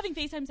you're not having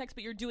FaceTime sex,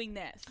 but you're doing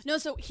this. No,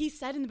 so he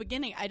said in the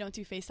beginning, I don't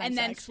do FaceTime sex. And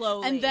then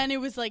slowly. And then it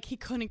was like he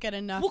couldn't get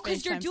enough. Well,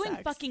 because you're doing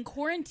fucking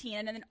quarantine,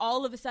 and then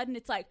all of a sudden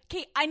it's like,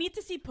 okay, I need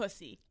to see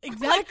pussy.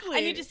 Exactly. Like,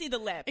 I need to see the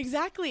lips.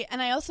 Exactly.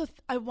 And I also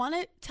I want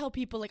to tell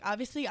people, like,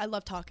 obviously I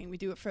love talking. We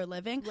do it for a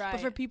living. Right. But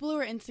for people who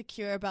are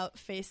insecure about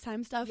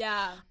FaceTime stuff,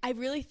 I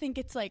really think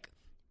it's like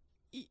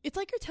you're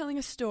telling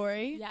a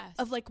story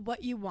of like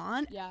what you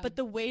want, but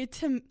the way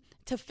to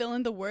fill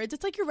in the words,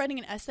 it's like you're writing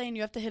an essay and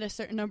you have to hit a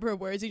certain number of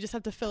words. You just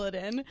have to fill it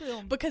in.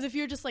 Boom. Because if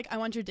you're just like, I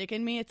want your dick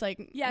in me, it's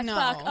like, yes, no.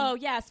 fuck. Oh,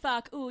 yes,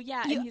 fuck. Ooh,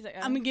 yeah. And he's like,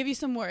 I'm gonna give you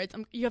some words.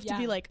 You have to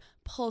be like,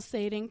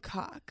 pulsating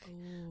cock.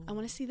 Ooh. I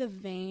want to see the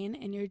vein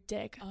in your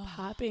dick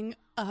popping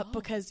up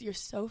because you're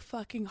so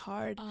fucking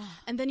hard.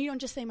 And then you don't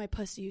just say my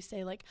pussy. You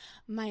say like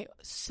my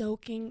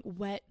soaking,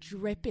 wet,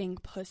 dripping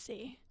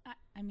pussy.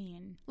 I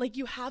mean, like,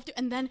 you have to,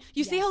 and then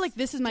you see how like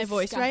this is my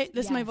voice, right?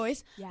 This is my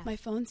voice. My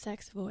phone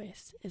sex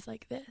voice is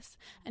like this,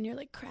 and you're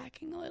like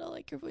cracking a little,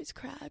 like your voice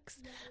cracks,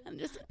 and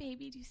just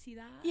baby, do you see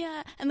that?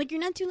 Yeah, and like you're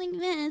not doing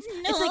this.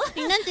 No. It's like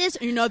you're not this,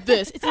 or you're not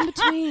this. It's in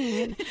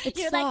between. It's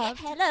you're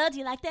soft. Like, hello, do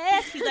you like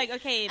this? He's like,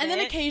 okay, and then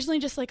occasionally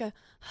just like a,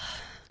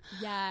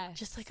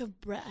 just like a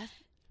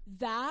breath.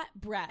 That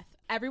breath.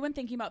 Everyone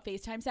thinking about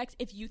FaceTime sex.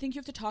 If you think you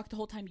have to talk the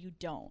whole time, you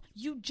don't.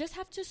 You just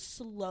have to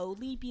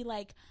slowly be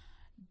like,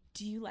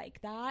 do you like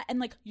that? And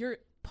like you're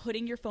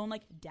putting your phone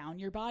like down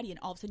your body, and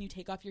all of a sudden you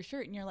take off your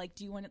shirt and you're like,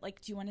 do you want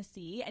to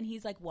see? And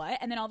he's like, what?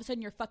 And then all of a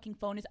sudden your fucking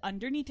phone is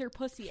underneath your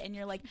pussy and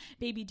you're like,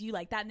 baby, do you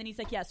like that? And then he's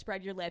like, yeah,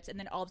 spread your lips. And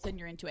then all of a sudden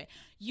you're into it.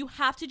 You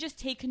have to just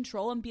take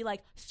control and be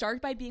like, start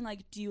by being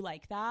like, do you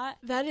like that?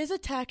 That is a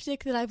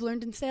tactic that I've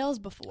learned in sales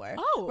before.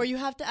 Where you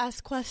have to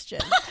ask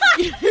questions.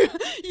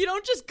 You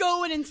don't just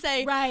go in and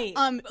say,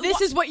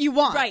 this is what you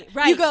want.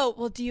 Right. You go,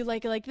 well, do you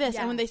like it like this?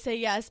 And when they say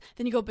yes,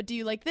 then you go, but do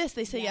you like this?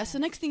 They say yes. So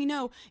next thing you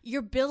know,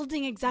 you're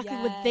building exactly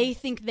what they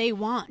think they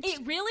want.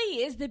 It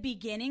really is. The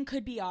beginning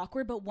could be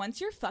awkward, but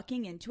once you're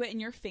fucking into it and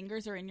your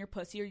fingers are in your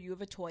pussy, or you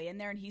have a toy in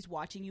there and he's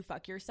watching you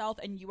fuck yourself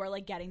and you are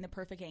like getting the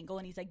perfect angle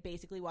and he's like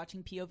basically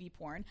watching POV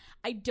porn,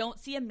 I don't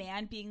see a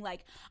man being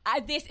like,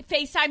 this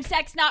FaceTime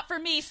sex not for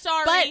me,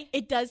 sorry. But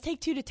it does take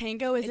two to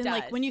tango, as in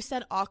like when you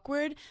said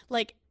awkward,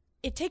 like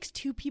it takes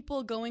two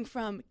people going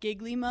from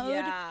giggly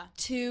mode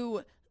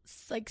to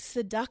like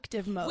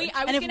seductive mode. Wait,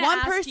 and if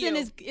one person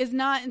is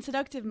not in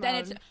seductive mode, then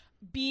it's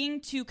being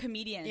two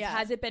comedians.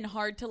 Has it been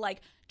hard to like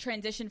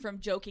transition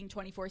from joking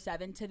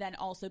 24/7 to then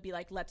also be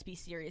like, let's be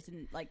serious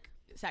and like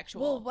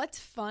sexual? Well, what's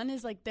fun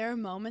is like there are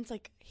moments,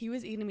 like he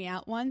was eating me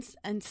out once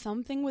and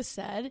something was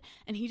said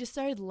and he just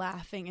started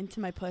laughing into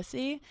my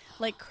pussy,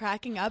 like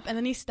cracking up, and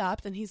then he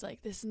stopped and he's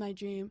like, this is my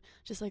dream,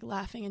 just like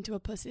laughing into a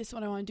pussy. This is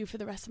what I want to do for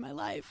the rest of my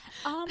life.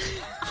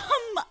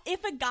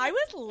 If a guy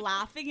was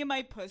laughing in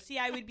my pussy,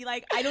 I would be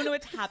like, I don't know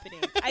what's happening.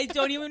 I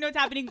don't even know what's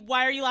happening.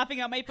 Why are you laughing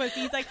at my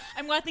pussy? He's like,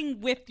 I'm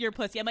laughing with your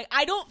pussy. I'm like,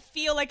 I don't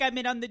feel like I'm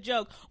in on the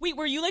joke. Wait,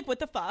 were you like, what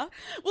the fuck?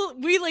 Well,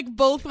 we like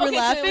both were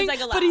laughing, so it was like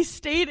a laugh. But he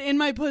stayed in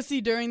my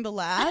pussy during the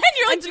laugh. And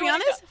you're like, and to be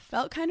honest,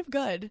 felt kind of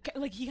good.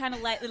 Like he kind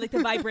of let like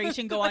the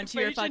vibration go onto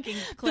your fucking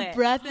clit. The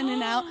breath in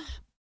and out.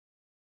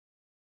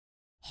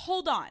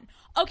 Hold on.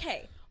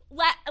 Okay.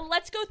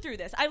 Let's go through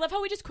this. I love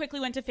how we just quickly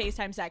went to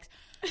FaceTime sex.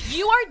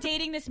 You are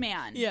dating this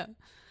man. Yeah.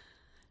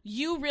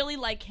 You really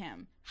like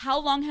him. How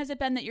long has it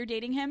been that you're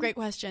dating him? Great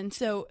question.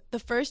 So the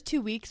first 2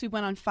 weeks we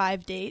went on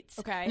 5 dates.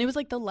 Okay. And it was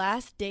like the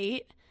last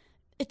date.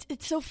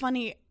 It's so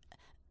funny.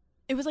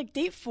 It was like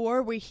date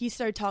 4 where he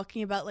started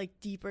talking about like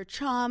deeper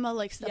trauma,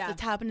 like stuff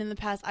that's happened in the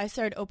past. I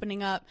started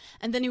opening up.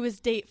 And then it was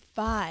date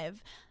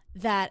 5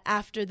 that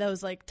after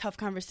those like tough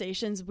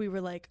conversations, we were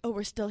like, oh,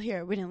 we're still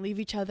here. We didn't leave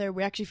each other.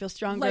 We actually feel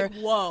stronger. Like,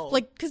 whoa.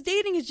 Like, because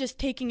dating is just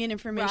taking in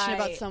information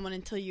about someone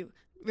until you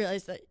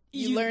realize that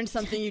you learned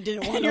something you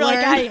didn't want to learn.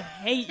 You're like, I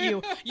hate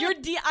you.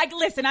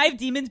 Listen, I have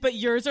demons, but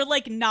yours are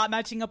like not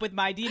matching up with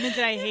my demons,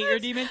 and I hate your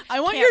demons. I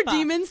want your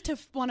demons to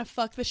want to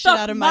fuck the shit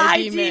out of my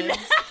demons.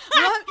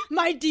 You want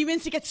my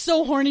demons to get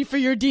so horny for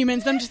your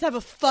demons, then just have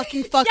a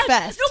fucking fuck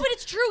fest. No, but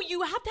it's true.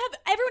 You have to have,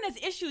 everyone has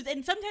issues,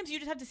 and sometimes you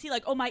just have to see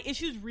like, oh, my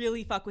issues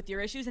really fuck with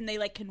your issues, and they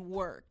like can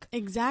work.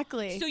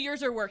 Exactly. So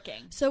yours are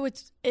working. So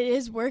it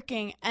is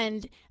working,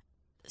 and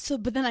so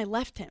but then I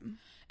left him.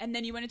 And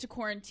then you went into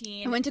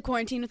quarantine. I went to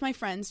quarantine with my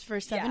friends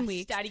for 7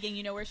 weeks. Daddy gang,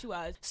 you know where she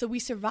was. So we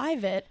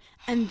survive it,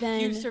 and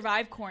then You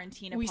survived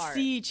quarantine we apart.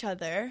 see each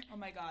other. Oh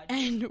my God.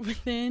 And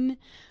within,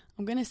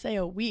 I'm going to say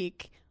a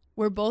week,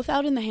 we're both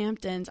out in the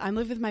Hamptons. I'm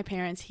living with my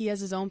parents. He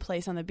has his own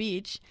place on the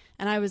beach.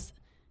 And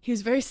he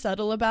was very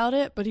subtle about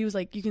it, but he was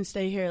like, you can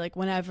stay here like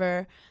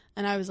whenever.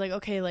 And I was like,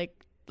 okay,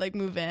 like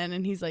move in.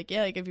 And he's like,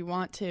 yeah, like if you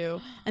want to.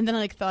 And then I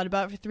like thought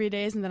about it for 3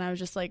 days. And then I was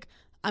just like,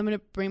 I'm going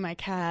to bring my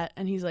cat.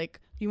 And he's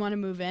like, you want to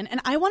move in?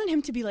 And I wanted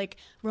him to be like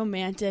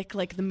romantic,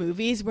 like the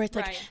movies where it's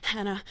like,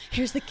 Hannah,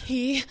 here's the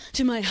key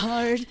to my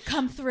heart.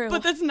 Come through.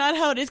 But that's not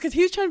how it is, because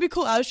he was trying to be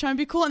cool. I was trying to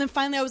be cool. And then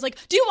finally I was like,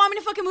 do you want me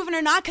to fucking move in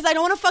or not? Because I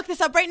don't want to fuck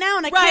this up right now.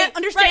 And I can't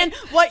understand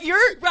what you're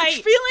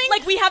feeling.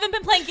 Like, we haven't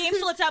been playing games,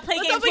 so let's not play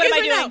games. What am I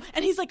doing? Now?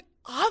 And he's like,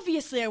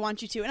 obviously I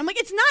want you to. And I'm like,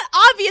 it's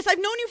not obvious.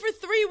 I've known you for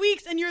 3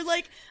 weeks, and you're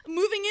like,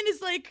 moving in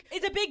is like,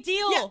 it's a big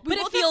deal. Yeah, but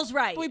it feels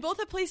right. We both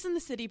have places in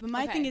the city. But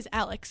my thing is,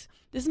 Alex,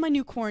 this is my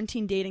new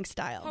quarantine dating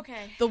style.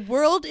 Okay. The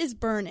world is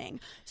burning.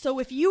 So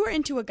if you are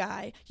into a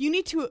guy, you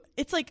need to,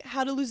 it's like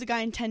how to lose a guy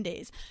in 10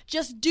 days.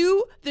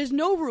 There's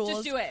no rules.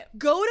 Just do it.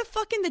 Go to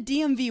fucking the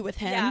DMV with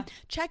him. Yeah.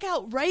 Check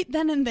out right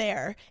then and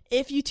there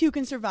if you two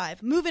can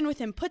survive. Move in with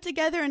him. Put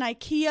together an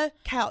IKEA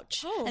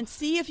couch. And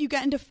see if you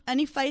get into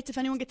any fights, if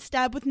anyone gets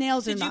stabbed with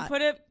nails or not. Did you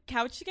put a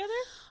couch together?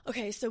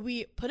 Okay, so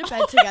we put a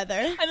bed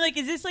together. I'm like,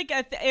 is this like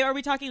are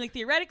we talking like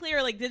theoretically,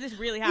 or like did this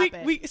really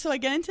happen? So I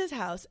get into his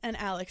house, and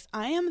Alex,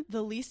 I am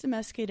the least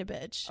domesticated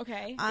bitch.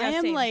 Okay. I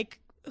am same. Like,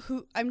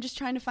 I'm just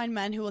trying to find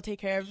men who will take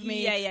care of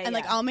me. And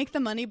like, I'll make the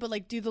money, but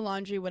like do the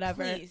laundry,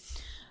 whatever. Please.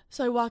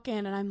 So I walk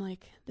in and I'm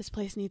like, this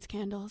place needs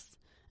candles.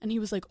 And he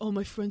was like, oh,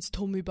 my friends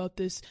told me about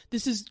this.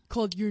 This is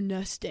called you're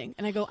nesting.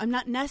 And I go, I'm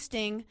not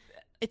nesting.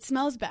 It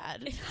smells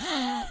bad.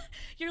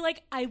 You're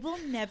like, I will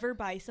never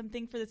buy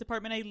something for this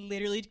apartment. I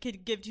literally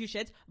could give two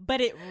shits,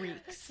 but it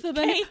reeks. So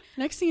then,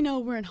 next thing you know,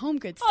 we're in Home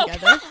Goods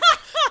together.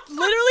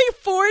 Literally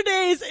 4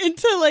 days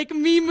into like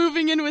me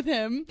moving in with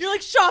him. You're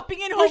like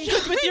shopping in Home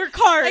Goods with your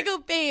cart. I go,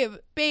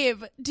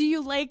 babe, do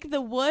you like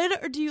the wood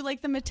or do you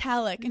like the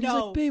metallic? And he's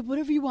like, babe,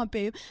 whatever you want,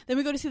 babe. Then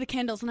we go to see the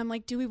candles, and I'm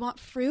like, do we want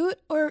fruit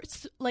or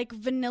like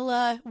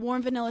vanilla,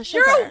 warm vanilla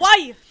sugar? You're a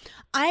wife.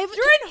 You're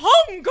in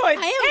Home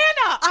Goods,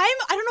 Hannah. I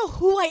don't know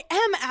who I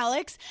am,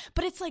 Alex,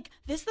 but it's like,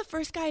 this is the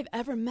first guy I've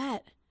ever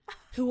met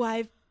who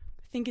I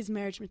think is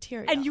marriage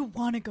material. And you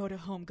want to go to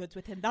Home Goods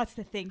with him. That's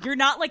the thing. You're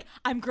not like,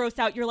 I'm grossed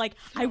out. You're like,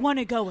 I want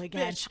to go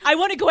again. Bitch. I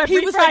want to go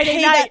every Friday like,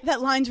 hey, night.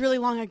 That line's really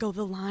long. I go,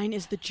 the line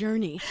is the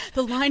journey.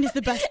 The line is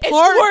the best It's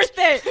part. worth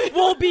it.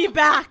 We'll be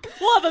back.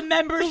 We'll have a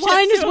membership. The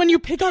line is when you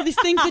pick all these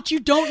things that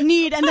you don't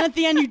need, and then at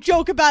the end you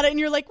joke about it, and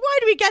you're like, why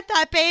do we get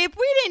that, babe?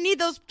 We didn't need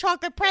those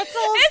chocolate pretzels.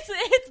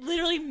 It's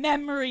literally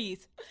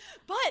memories.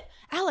 But,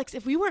 Alex,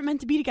 if we weren't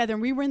meant to be together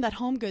and we were in that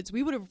Home Goods,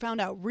 we would have found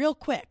out real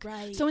quick.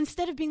 Right. So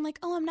instead of being like,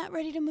 oh, I'm not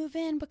ready to move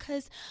in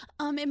because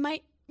it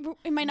might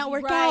not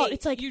work out.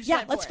 It's like,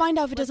 yeah, let's find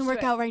out if it doesn't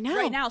work out right now.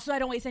 Right now, so I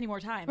don't waste any more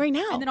time. Right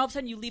now. And then all of a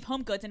sudden you leave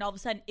Home Goods, and all of a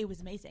sudden it was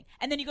amazing.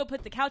 And then you go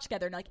put the couch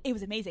together, and like, it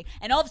was amazing.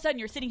 And all of a sudden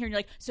you're sitting here and you're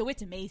like, so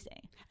it's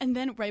amazing. And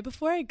then right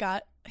before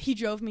he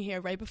drove me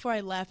here, right before I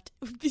left,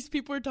 these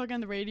people were talking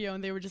on the radio,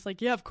 and they were just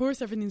like, yeah, of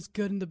course everything's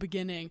good in the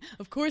beginning.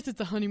 Of course it's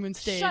a honeymoon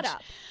stage. Shut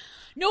up.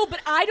 No, but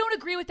I don't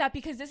agree with that,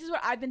 because this is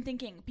what I've been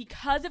thinking.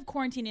 Because of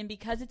quarantine and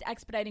because it's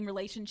expediting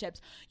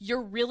relationships,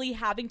 you're really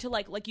having to,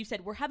 like you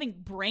said, we're having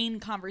brain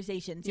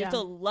conversations. You have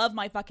to love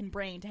my fucking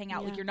brain to hang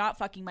out. Like, you're not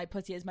fucking my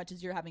pussy as much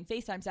as you're having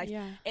FaceTime sex.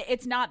 Yeah.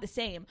 It's not the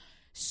same.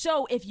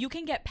 So if you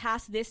can get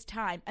past this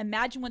time,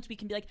 imagine once we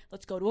can be like,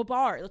 let's go to a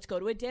bar, let's go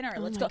to a dinner,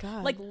 let's go.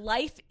 God. Like,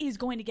 life is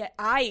going to get,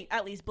 I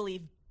at least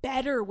believe,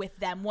 better with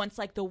them once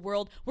like the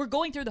world, we're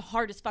going through the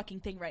hardest fucking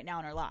thing right now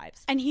in our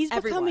lives, and he's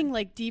becoming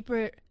like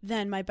deeper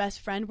than my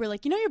best friend. We're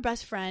like, your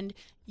best friend,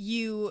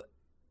 you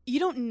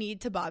don't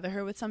need to bother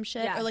her with some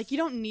shit, or like you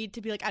don't need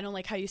to be like, I don't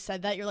like how you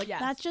said that. You're like,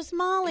 that's just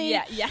Molly.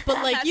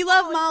 But like, you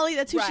love Molly.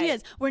 That's who she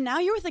is. Where now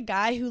you're with a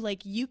guy who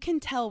like you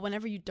can tell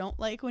whenever you don't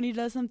like when he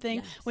does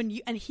something,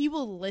 and he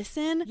will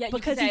listen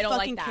because he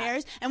fucking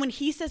cares. And when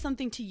he says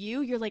something to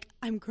you, you're like,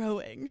 I'm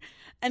growing.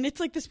 And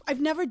it's like this.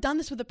 I've never done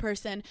this with a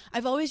person.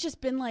 I've always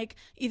just been like,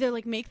 either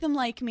like make them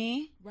like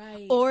me,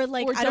 or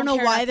like I don't know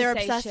why they're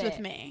obsessed with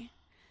me.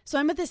 So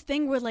I'm at this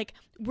thing where like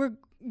we're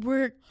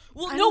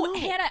well, no,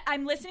 Hannah,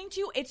 I'm listening to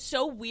you. It's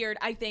so weird.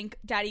 I think,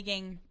 Daddy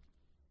Gang,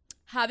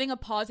 having a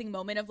pausing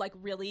moment of like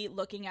really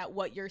looking at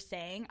what you're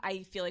saying,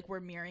 I feel like we're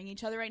mirroring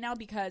each other right now,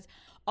 because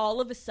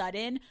all of a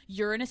sudden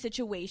you're in a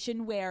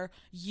situation where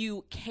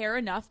you care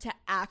enough to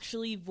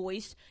actually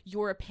voice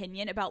your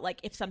opinion about like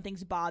if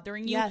something's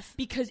bothering you. Yes.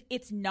 Because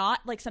it's not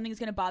like something's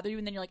going to bother you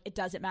and then you're like, it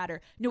doesn't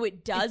matter. No,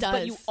 it does.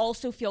 But you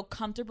also feel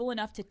comfortable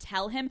enough to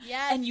tell him.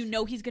 Yes. And you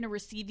know he's going to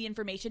receive the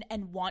information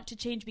and want to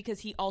change because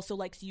he also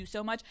likes you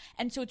so much.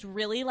 And so it's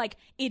really like,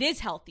 it is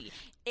healthy.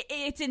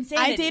 It's insane.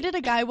 I dated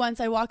a guy once.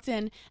 I walked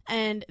in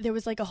and there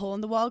was like a hole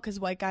in the wall because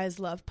white guys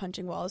love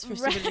punching walls for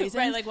stupid reasons.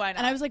 Right, like why not?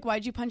 And I was like,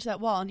 why'd you punch that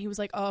wall? And he was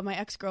like, oh, my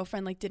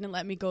ex-girlfriend like didn't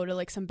let me go to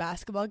like some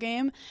basketball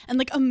game. And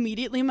like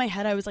immediately in my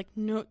head I was like,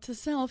 note to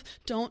self,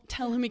 don't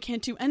tell him he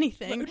can't do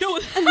anything. No.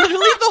 And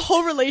literally the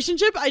whole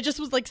relationship I just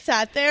was like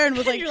sat there and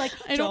was like, you're like,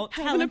 I don't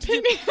have an him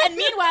opinion. And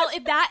meanwhile,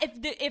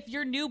 if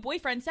your new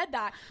boyfriend said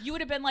that, you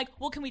would have been like,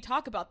 well, can we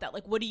talk about that?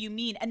 Like, what do you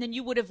mean? And then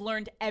you would have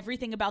learned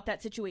everything about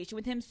that situation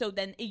with him. So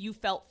then you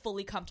felt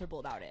fully comfortable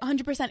about it.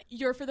 100%.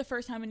 You're for the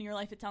first time in your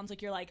life, it sounds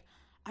like you're like,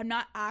 I'm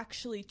not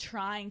actually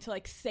trying to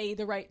like say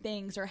the right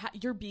things or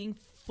you're being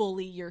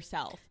fully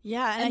yourself.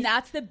 Yeah. And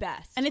that's the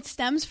best. And it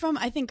stems from,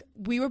 I think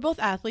we were both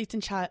athletes in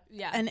chat.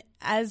 Yeah. And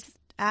as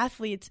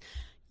athletes,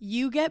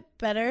 you get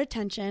better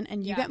attention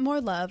and you get more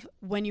love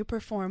when you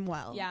perform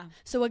well. Yeah.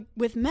 So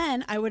with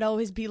men, I would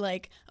always be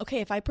like,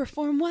 okay, if I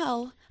perform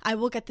well, I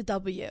will get the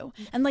W.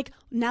 And like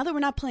now that we're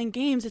not playing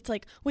games, it's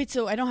like, wait,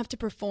 so I don't have to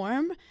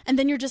perform? And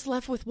then you're just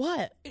left with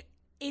what?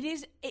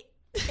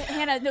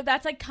 Hannah, no,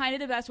 that's like kind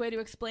of the best way to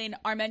explain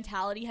our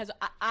mentality.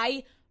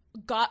 I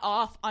got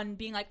off on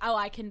being like, oh,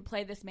 I can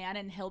play this man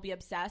and he'll be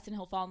obsessed and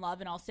he'll fall in love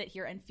and I'll sit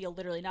here and feel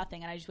literally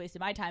nothing and I just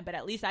wasted my time. But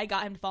at least I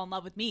got him to fall in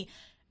love with me.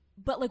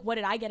 But like, what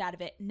did I get out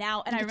of it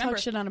now? And I remember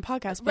talk shit on a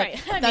podcast, but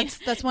right?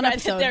 that's one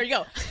episode. There you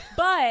go.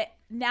 But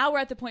now we're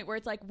at the point where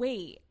it's like,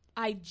 wait,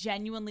 I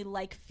genuinely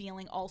like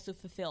feeling also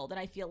fulfilled, and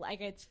I feel like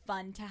it's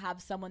fun to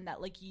have someone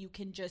that like you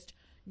can just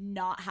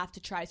not have to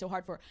try so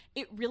hard for.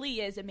 It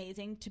really is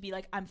amazing to be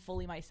like, I'm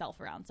fully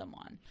myself around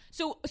someone.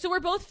 So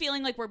we're both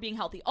feeling like we're being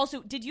healthy.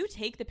 Also, did you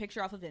take the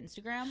picture off of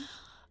Instagram?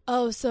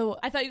 Oh, so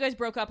I thought you guys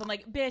broke up. I'm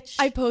like, bitch.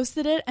 I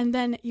posted it, and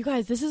then you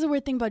guys, this is a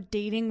weird thing about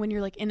dating when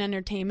you're like in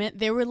entertainment.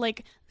 There were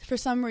like, for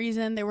some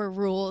reason, there were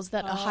rules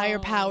that a higher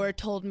power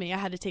told me I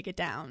had to take it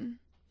down.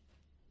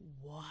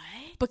 What?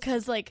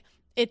 Because like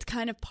it's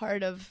kind of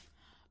part of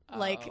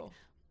like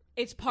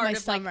it's part my of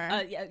summer.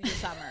 Like,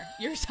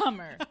 your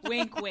summer.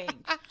 Wink, wink.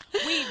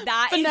 Wait,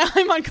 that but is. now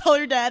I'm on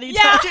Color Daddy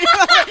talking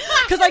about it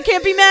because I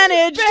can't be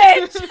managed.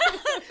 Bitch.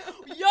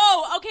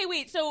 Yo, okay,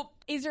 wait. So,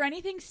 is there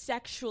anything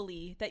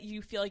sexually that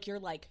you feel like you're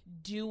like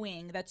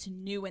doing that's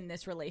new in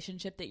this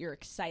relationship that you're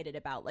excited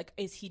about? Like,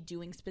 is he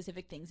doing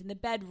specific things in the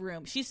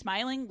bedroom? She's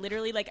smiling,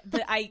 literally. Like,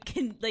 I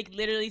can like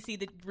literally see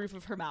the roof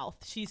of her mouth.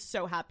 She's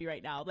so happy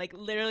right now. Like,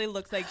 literally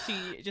looks like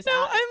she just.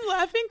 No, I'm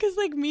laughing because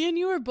like me and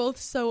you are both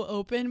so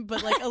open,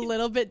 but like a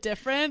little bit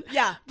different.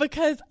 Yeah,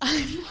 because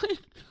I'm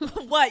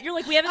like, what? You're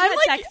like, we haven't had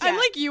sex yet. I'm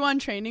like you on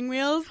training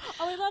wheels.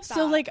 Oh, I love that.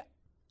 So like,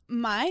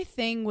 my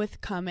thing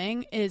with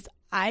coming is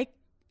I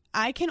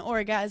can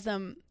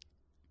orgasm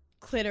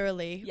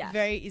clitorally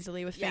very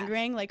easily with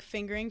fingering. Like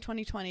fingering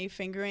 2020,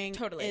 fingering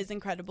is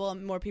incredible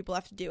and more people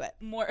have to do it.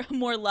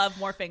 More love,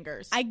 more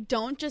fingers. I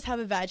don't just have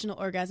a vaginal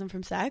orgasm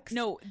from sex.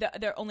 No,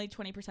 there only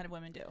 20% of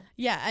women do.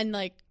 Yeah, and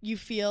like you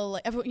feel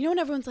like you know when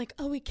everyone's like,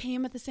 "Oh, we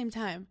came at the same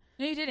time."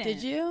 No, you didn't.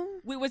 Did you?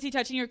 Wait, was he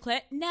touching your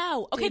clit?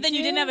 No. Okay, Did then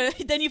you didn't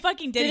have then you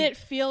fucking didn't. Did it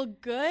feel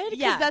good?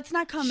 Yeah. Because that's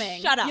not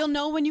coming. Shut up. You'll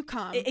know when you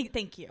come.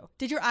 Thank you.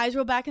 Did your eyes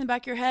roll back in the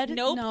back of your head?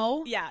 Nope.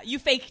 No. Yeah, you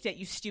faked it,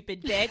 you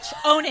stupid bitch.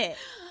 Own it.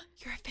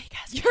 You're a fake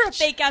ass bitch. You're a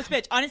fake ass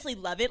bitch. Honestly,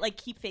 love it. Like,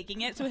 keep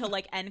faking it so he'll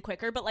like end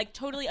quicker. But like,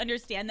 totally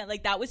understand that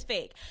like that was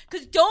fake.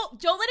 Because don't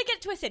let it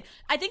get twisted.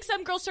 I think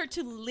some girls start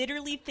to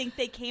literally think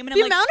they came, and I'm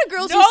the like, amount of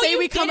girls no, who say you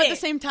we come didn't. at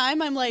the same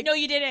time, I'm like, no,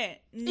 you didn't.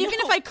 No. Even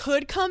if I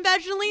could come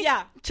vaginally,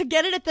 to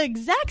get it at the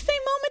exact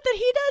same moment that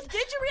he does.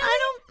 Did you really?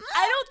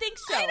 I don't think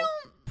so. I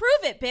don't.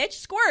 Prove it, bitch.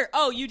 Squirt.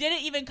 Oh, you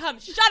didn't even come.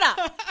 Shut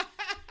up.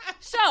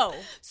 So.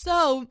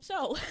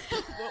 What was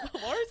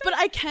it? But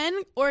I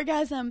can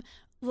orgasm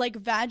like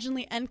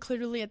vaginally and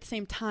clitorally at the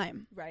same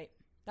time. Right.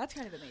 That's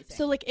kind of amazing.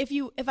 So like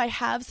if I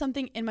have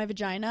something in my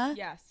vagina,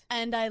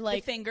 and I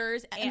like the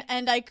fingers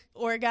and I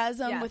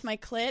orgasm with my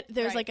clit,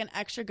 there's like an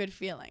extra good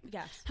feeling.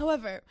 Yes.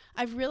 However,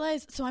 I've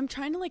realized, so I'm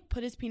trying to like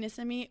put his penis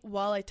in me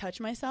while I touch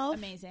myself.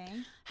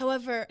 Amazing.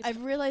 However,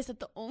 I've realized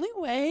that the only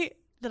way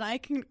that I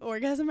can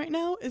orgasm right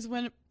now is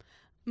when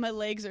my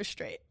legs are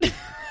straight.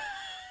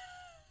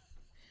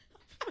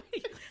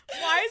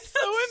 Why is so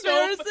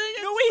embarrassing?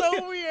 It's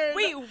so weird.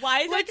 Wait,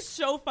 why is that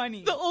so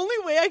funny? The only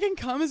way I can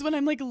come is when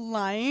I'm like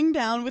lying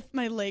down with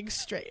my legs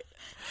straight.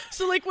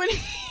 So like when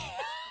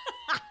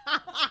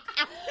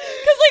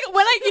like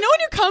when when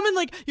you come and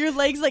like your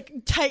legs like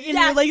tighten,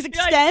 your legs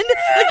extend,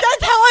 like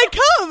that's how I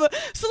come.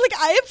 So like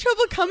I have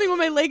trouble coming when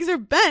my legs are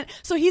bent.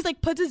 So he's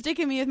like puts his dick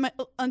in me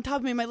on top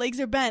of me, my legs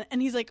are bent,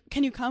 and he's like,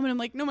 "Can you come?" And I'm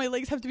like, "No, my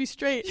legs have to be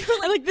straight."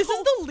 I'm like, "This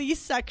is the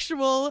least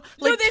sexual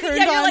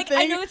turned on like, thing."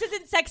 I know this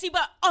isn't sexy,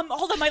 but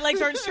hold on, my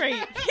legs aren't straight.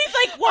 He's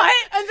like, "What?"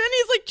 And then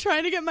he's like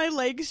trying to get my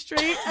legs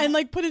straight and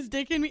like put his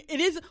dick in me.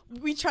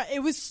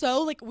 It was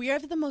so like we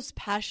have the most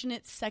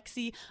passionate,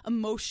 sexy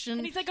emotion.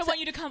 And he's like, "I want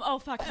you to come." Oh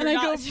fuck! And I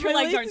go, your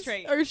legs aren't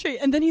straight.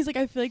 And then he's like,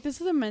 "I feel like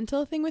this is a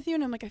mental thing with you."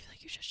 And I'm like, "I feel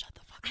like you should shut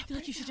the fuck up. I feel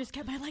like you should just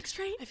get my legs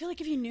straight. I feel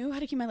like if you knew how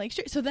to keep my legs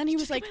straight." So then he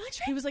was like,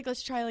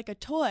 "Let's try like a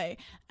toy."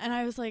 And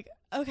I was like,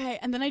 "Okay."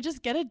 And then I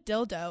just get a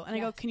dildo and I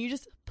go, "Can you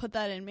just put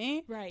that in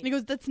me?" Right. And he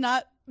goes, "That's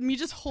not me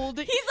just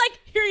holding." He's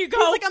like, "Here you go."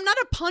 He's like, "I'm not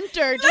a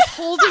punter just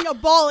holding a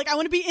ball. Like I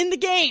want to be in the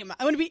game.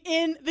 I want to be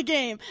in the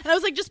game." And I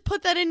was like, "Just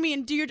put that in me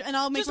and and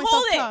I'll make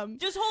myself come."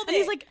 Just hold it. And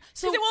he's like,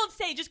 "So it won't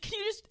stay. Can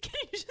you just?"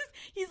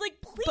 He's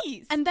like,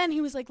 "Please." And then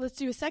he was like, "Let's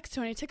do a sex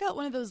toy." And I took out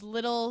one of those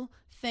little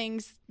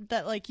things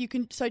that like you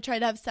can. So I tried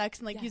to have sex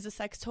and like use a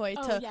sex toy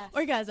to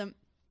orgasm.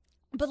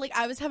 But like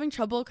I was having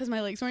trouble because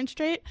my legs weren't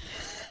straight.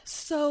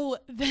 So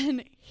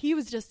then he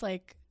was just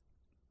like,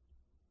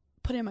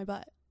 "Put it in my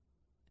butt."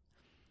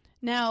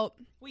 Now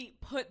we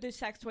put the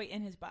sex toy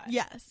in his butt.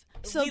 Yes.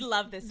 So we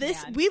love this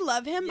man. We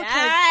love him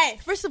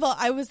because first of all,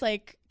 I was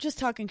like just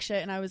talking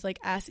shit and I was like,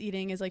 ass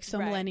eating is like so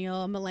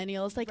millennial.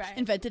 Millennials like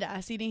invented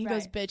ass eating. He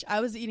goes, "Bitch, I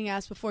was eating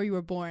ass before you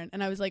were born."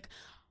 And I was like,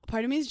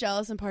 part of me is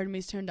jealous and part of me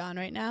is turned on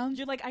right now.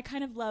 You're like, I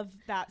kind of love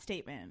that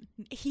statement.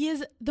 He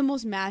is the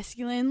most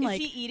masculine. Is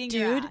he eating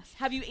your ass?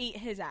 Have you ate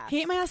his ass? He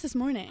ate my ass this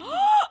morning.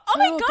 Oh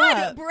my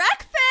god,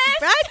 breakfast!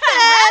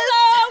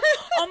 Hello!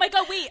 Oh my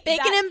god, wait.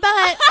 Bacon and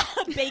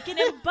butt. Bacon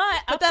and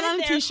butt. Put that on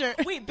a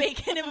t-shirt. Wait,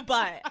 bacon and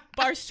butt.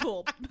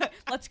 Barstool.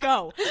 Let's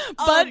go.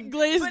 Butt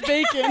glazed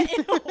bacon.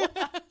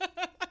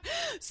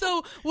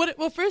 So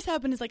what first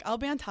happened is like I'll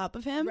be on top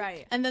of him,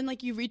 right? And then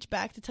like you reach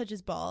back to touch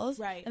his balls,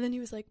 right? And then he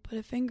was like, "Put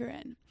a finger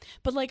in."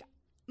 But like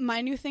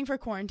my new thing for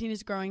quarantine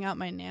is growing out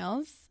my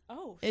nails.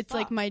 Oh, it's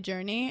like my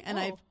journey, and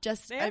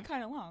they're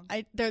kind of long.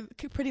 They're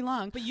pretty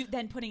long. But you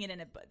then putting it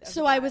in a.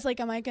 So I was like,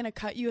 "Am I gonna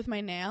cut you with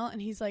my nail?"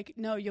 And he's like,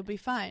 "No, you'll be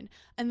fine."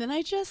 And then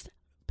I just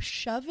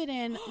shove it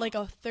in like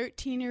a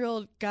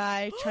 13-year-old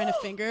guy trying to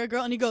finger a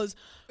girl, and he goes,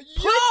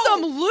 "Put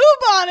some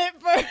lube on it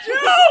first." Dude,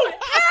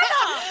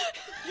 Hannah,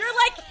 you're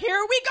like,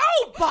 "Here we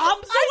go,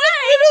 bombs away."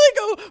 I literally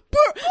go,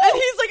 "Burr," and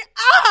he's like,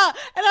 "Ah!"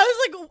 And I was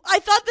like, I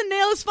thought the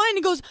nail was fine.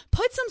 He goes,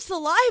 "Put some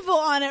saliva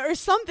on it or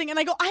something." And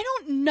I go, "I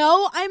don't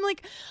know." I'm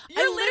like,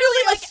 you're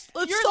literally like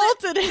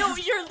assaulted him. No,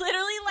 you're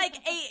literally like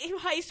a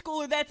high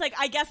schooler that's like,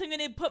 I guess I'm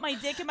gonna put my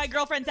dick in my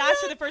girlfriend's ass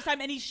for the first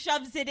time, and he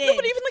shoves it in. No,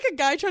 but even like a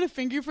guy trying to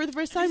finger you for the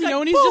first time, like,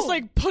 and he's just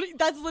like putting.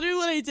 That's literally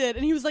what I did,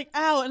 and he was like,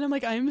 "Ow!" And I'm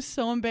like, I'm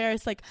so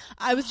embarrassed. Like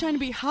I was trying to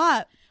be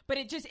hot. But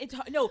it's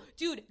no,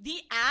 dude.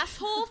 The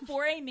asshole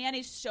for a man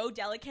is so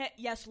delicate.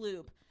 Yes,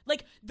 lube.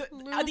 Like the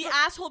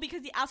asshole,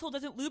 because the asshole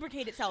doesn't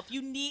lubricate itself.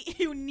 You need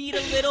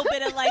a little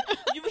bit of like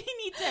you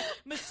need to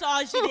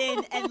massage it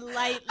in and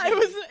lightly.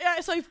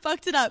 So I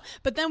fucked it up.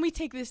 But then we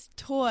take this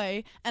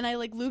toy and I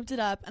like lubed it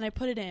up and I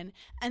put it in.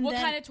 And what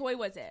kind of toy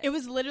was it? It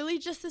was literally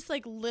just this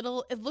like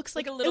little. It looks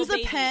like a little. It was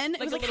baby. a pen. It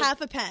was like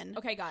half a pen.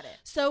 Okay, got it.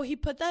 So he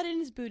put that in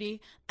his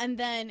booty and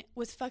then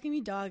was fucking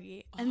me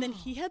doggy. And then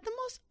he had the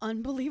most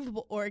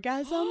unbelievable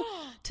orgasm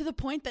to the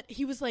point that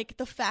he was like,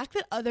 the fact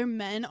that other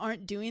men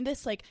aren't doing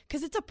this, like,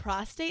 because it's a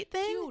prostate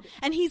thing. Dude.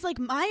 And he's like,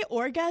 my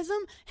orgasm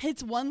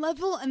hits one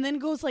level and then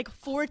goes like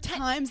 4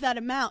 times that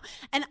amount.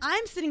 And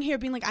I'm sitting here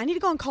being like, I need to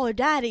go and call her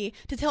daddy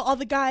to tell all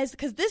the guys,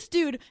 because this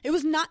dude, it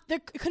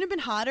couldn't have been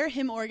hotter,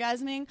 him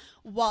orgasming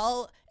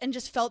and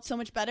just felt so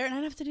much better, and I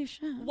don't have to do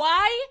shit.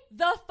 Why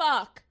the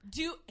fuck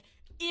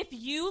if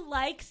you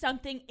like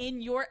something in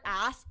your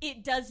ass,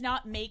 it does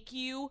not make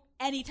you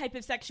any type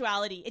of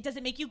sexuality. It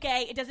doesn't make you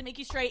gay. It doesn't make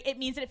you straight. It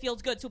means that it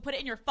feels good. So put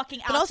it in your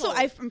fucking asshole. But also,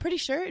 I'm pretty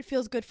sure it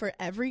feels good for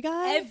every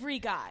guy. Every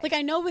guy. Like,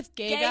 I know with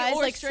gay guys,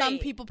 like, straight. some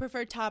people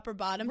prefer top or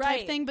bottom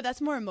type thing, but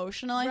that's more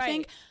emotional, I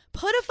think.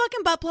 Put a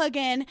fucking butt plug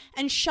in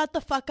and shut the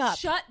fuck up.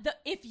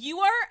 If you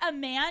are a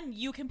man,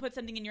 you can put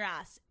something in your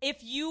ass. If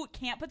you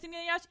can't put something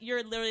in your ass,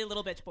 you're literally a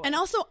little bitch boy. And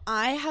also,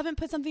 I haven't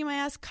put something in my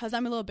ass because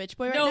I'm a little bitch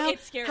boy right now. No,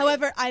 it's scary.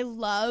 However, I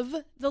love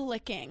the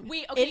licking.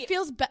 Okay.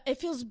 It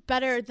feels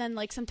better than,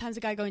 like, sometimes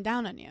a guy going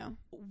down on you.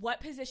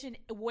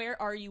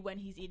 Where are you when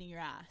he's eating your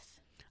ass?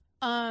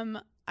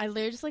 I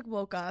literally just like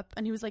woke up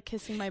and he was like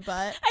kissing my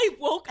butt. I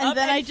woke up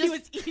and he he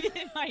was eating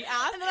in my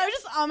ass. And then I was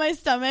just on my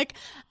stomach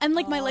and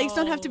like my legs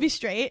don't have to be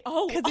straight.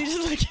 Because he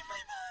just like in my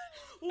butt.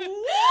 We're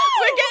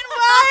getting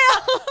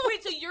wild.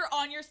 Wait, so you're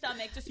on your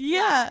stomach just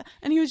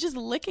and he was just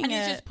licking and it.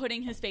 And he's just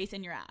putting his face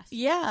in your ass.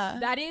 Yeah.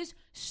 That is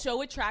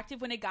so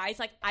attractive when a guy's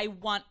like, I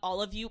want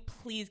all of you.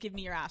 Please give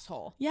me your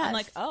asshole. Yes. I'm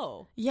like,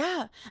 oh.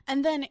 Yeah.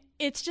 And then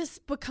it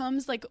just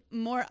becomes like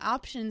more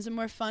options and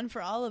more fun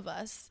for all of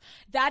us.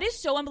 That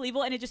is so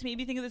unbelievable. And it just made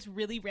me think of this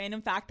really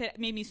random fact that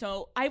made me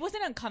I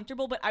wasn't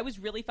uncomfortable, but I was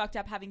really fucked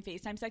up having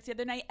FaceTime sex the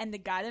other night. And the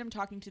guy that I'm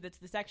talking to, that's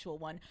the sexual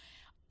one,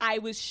 I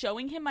was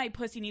showing him my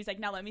pussy and he's like,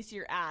 now let me see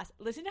your ass.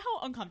 Listen to how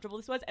uncomfortable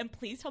this was. And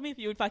please tell me if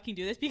you would fucking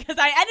do this, because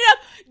I ended up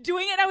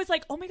doing it. And I was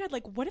like, oh my God,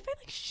 like, what if I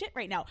like shit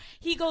right now?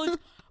 He goes,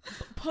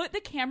 put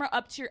the camera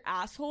up to your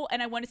asshole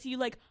and I want to see you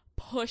like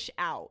push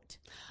out.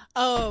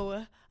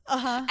 Oh,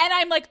 and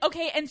I'm like,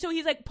 okay. And so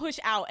he's like, push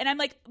out. And I'm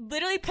like,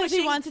 literally pushing. Because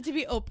he wants it to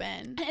be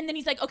open. And then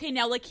he's like, okay,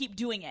 now like keep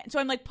doing it. So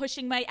I'm like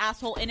pushing my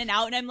asshole in and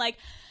out. And I'm like,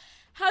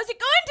 how's it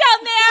going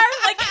down there?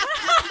 Like,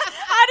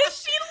 how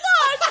does she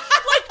look?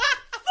 Like,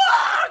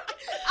 fuck.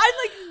 I'm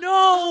like,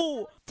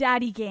 no.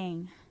 Daddy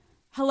gang.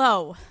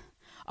 Hello.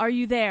 Are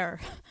you there?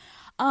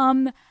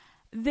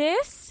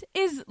 This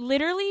is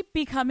literally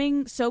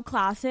becoming so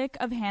classic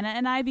of Hannah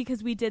and I,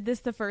 because we did this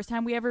the first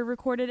time we ever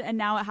recorded and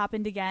now it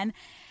happened again.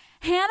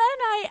 Hannah and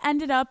I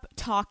ended up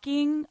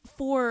talking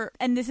for,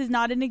 and this is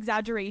not an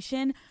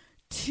exaggeration,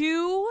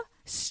 2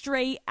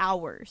 straight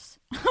hours.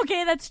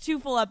 Okay, that's 2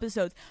 full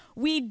episodes.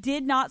 We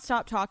did not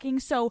stop talking.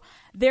 So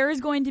there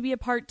is going to be a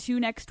part 2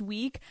 next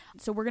week.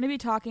 So we're going to be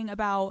talking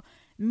about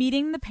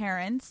meeting the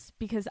parents,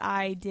 because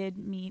I did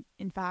meet,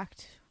 in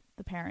fact,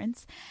 the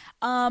parents.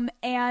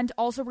 And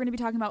also we're going to be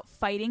talking about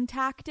fighting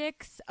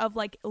tactics of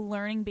like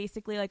learning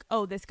basically like,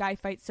 oh, this guy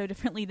fights so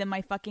differently than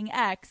my fucking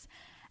ex.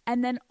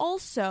 And then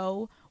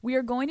also we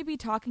are going to be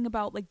talking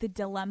about like the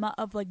dilemma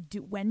of like,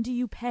 when do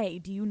you pay?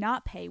 Do you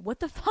not pay?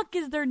 What the fuck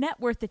is their net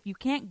worth if you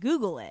can't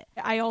Google it?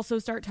 I also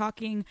start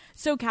talking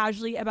so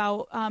casually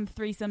about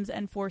threesomes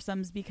and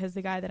foursomes, because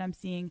the guy that I'm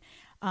seeing,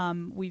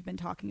 we've been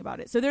talking about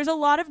it. So there's a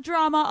lot of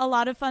drama, a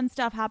lot of fun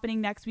stuff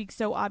happening next week.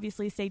 So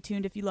obviously stay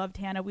tuned. If you loved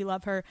Hannah, we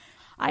love her.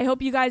 I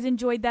hope you guys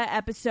enjoyed that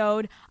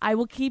episode. I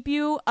will keep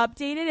you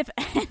updated if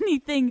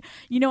anything,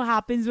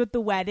 happens with the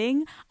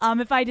wedding.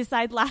 If I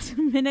decide last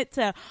minute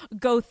to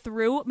go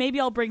through, maybe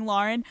I'll bring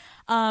Lauren.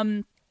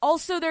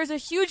 Also, there's a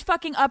huge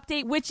fucking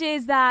update, which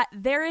is that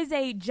there is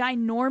a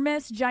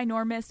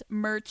ginormous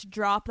merch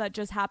drop that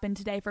just happened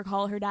today for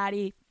Call Her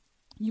Daddy.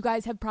 You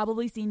guys have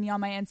probably seen me on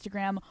my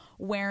Instagram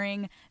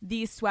wearing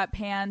these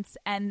sweatpants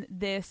and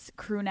this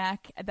crew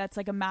neck that's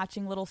like a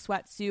matching little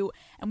sweatsuit,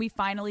 and we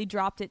finally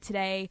dropped it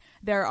today.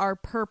 There are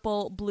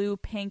purple, blue,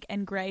 pink,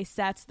 and gray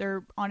sets.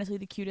 They're honestly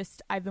the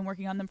cutest. I've been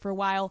working on them for a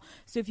while.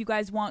 So if you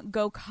guys want,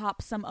 go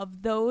cop some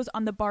of those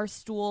on the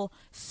Barstool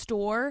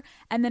store.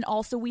 And then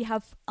also we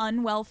have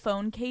Unwell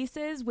phone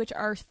cases, which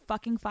are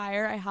fucking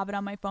fire. I have it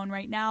on my phone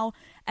right now.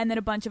 And then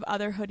a bunch of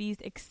other hoodies,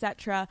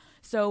 etc.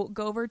 So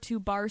go over to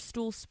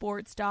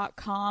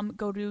barstoolsports.com,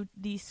 go to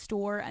the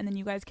store, and then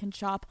you guys can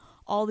shop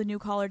all the new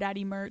Call Her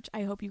Daddy merch.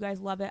 I hope you guys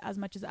love it as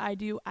much as I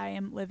do. I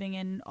am living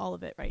in all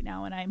of it right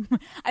now, and I'm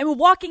a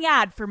walking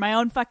ad for my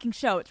own fucking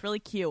show. It's really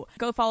cute.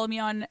 Go follow me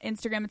on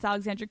Instagram. It's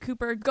Alexandra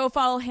Cooper. Go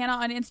follow Hannah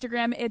on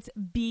Instagram. It's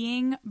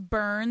Being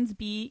Burns,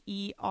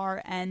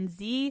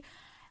 BERNZ.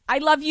 I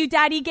love you,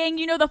 Daddy Gang.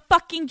 You know the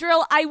fucking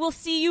drill. I will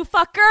see you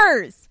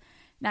fuckers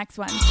next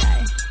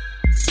Wednesday.